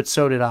 but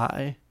so did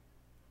I."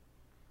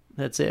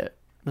 That's it.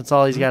 That's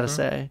all he's got to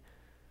say.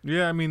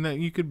 Yeah, I mean that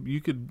you could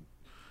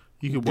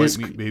white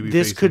meat baby.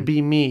 This could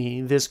be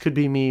me. This could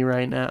be me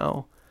right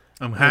now.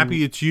 I'm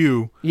happy it's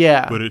you.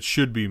 Yeah, but it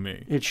should be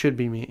me. It should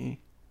be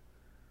me.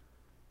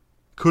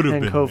 Could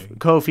have been me.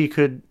 Kofi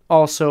could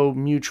also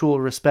mutual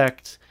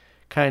respect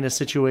kind of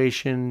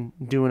situation,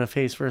 doing a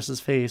face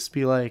versus face,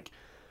 be like,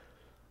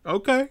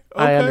 okay.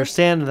 I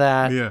understand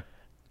that. Yeah.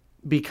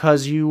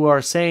 because you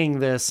are saying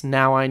this,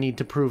 now I need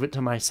to prove it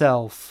to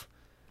myself.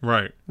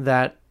 Right.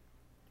 That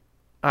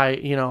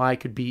I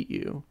could beat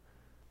you.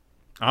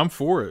 I'm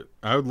for it.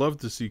 I would love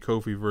to see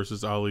Kofi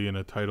versus Ali in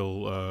a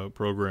title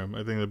program. I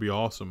think that'd be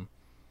awesome.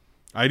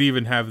 I'd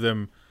even have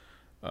them,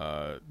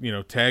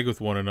 tag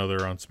with one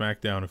another on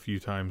SmackDown a few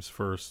times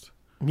first.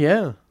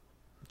 Yeah.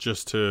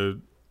 Just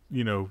to,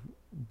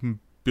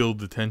 build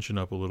the tension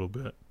up a little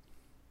bit.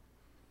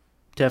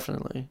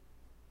 Definitely.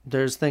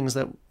 There's things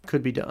that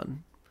could be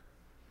done.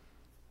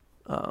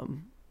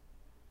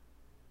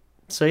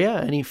 So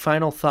yeah, any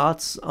final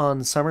thoughts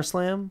on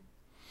SummerSlam?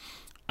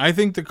 I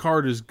think the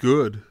card is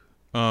good.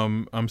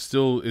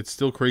 It's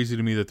still crazy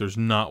to me that there's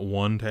not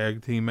one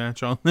tag team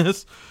match on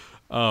this.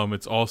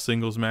 It's all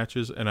singles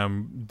matches, and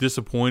I'm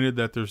disappointed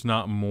that there's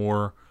not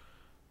more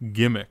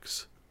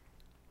gimmicks,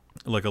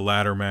 like a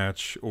ladder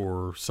match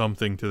or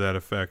something to that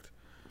effect.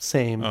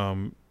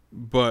 Same.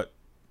 But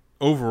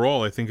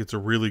overall, I think it's a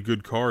really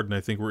good card, and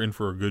I think we're in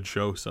for a good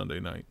show Sunday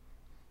night.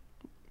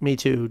 Me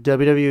too.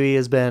 WWE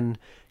has been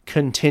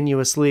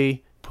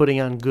continuously putting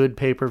on good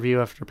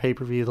pay-per-view after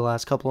pay-per-view the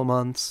last couple of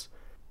months.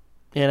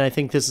 And I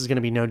think this is going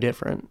to be no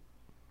different.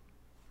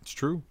 It's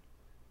true.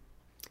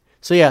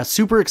 So yeah,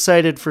 super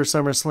excited for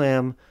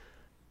SummerSlam.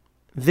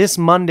 This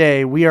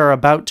Monday, we are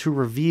about to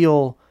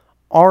reveal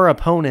our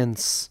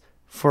opponents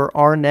for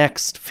our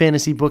next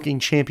Fantasy Booking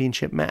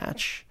Championship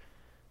match.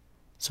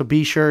 So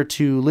be sure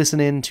to listen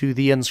in to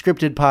the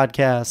Unscripted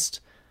podcast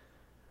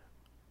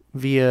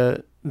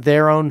via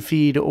their own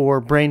feed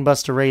or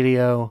Brainbuster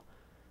Radio,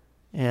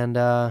 and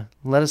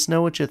let us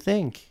know what you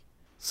think.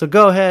 So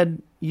go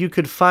ahead. You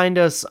could find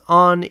us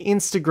on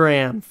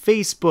Instagram,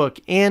 Facebook,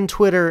 and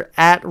Twitter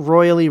at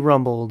Royally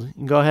Rumbled. You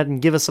can go ahead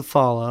and give us a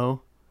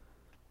follow.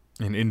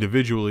 And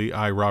individually,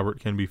 I, Robert,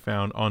 can be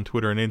found on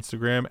Twitter and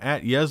Instagram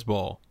at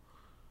Yesball.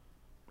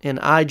 And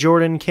I,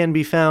 Jordan, can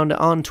be found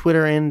on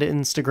Twitter and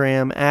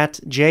Instagram at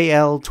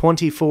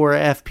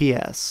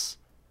JL24FPS.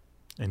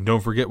 And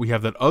don't forget, we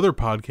have that other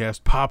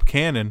podcast, Pop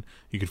Cannon.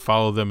 You could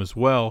follow them as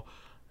well.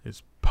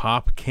 It's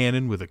Pop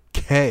Cannon with a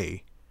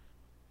K.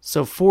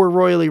 So for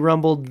Royally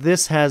Rumbled,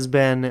 this has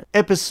been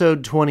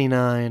episode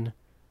 29.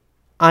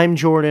 I'm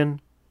Jordan.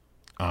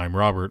 I'm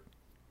Robert.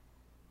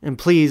 And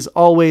please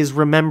always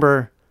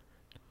remember,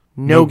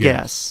 no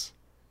guess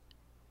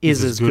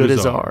is as good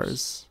as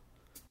ours.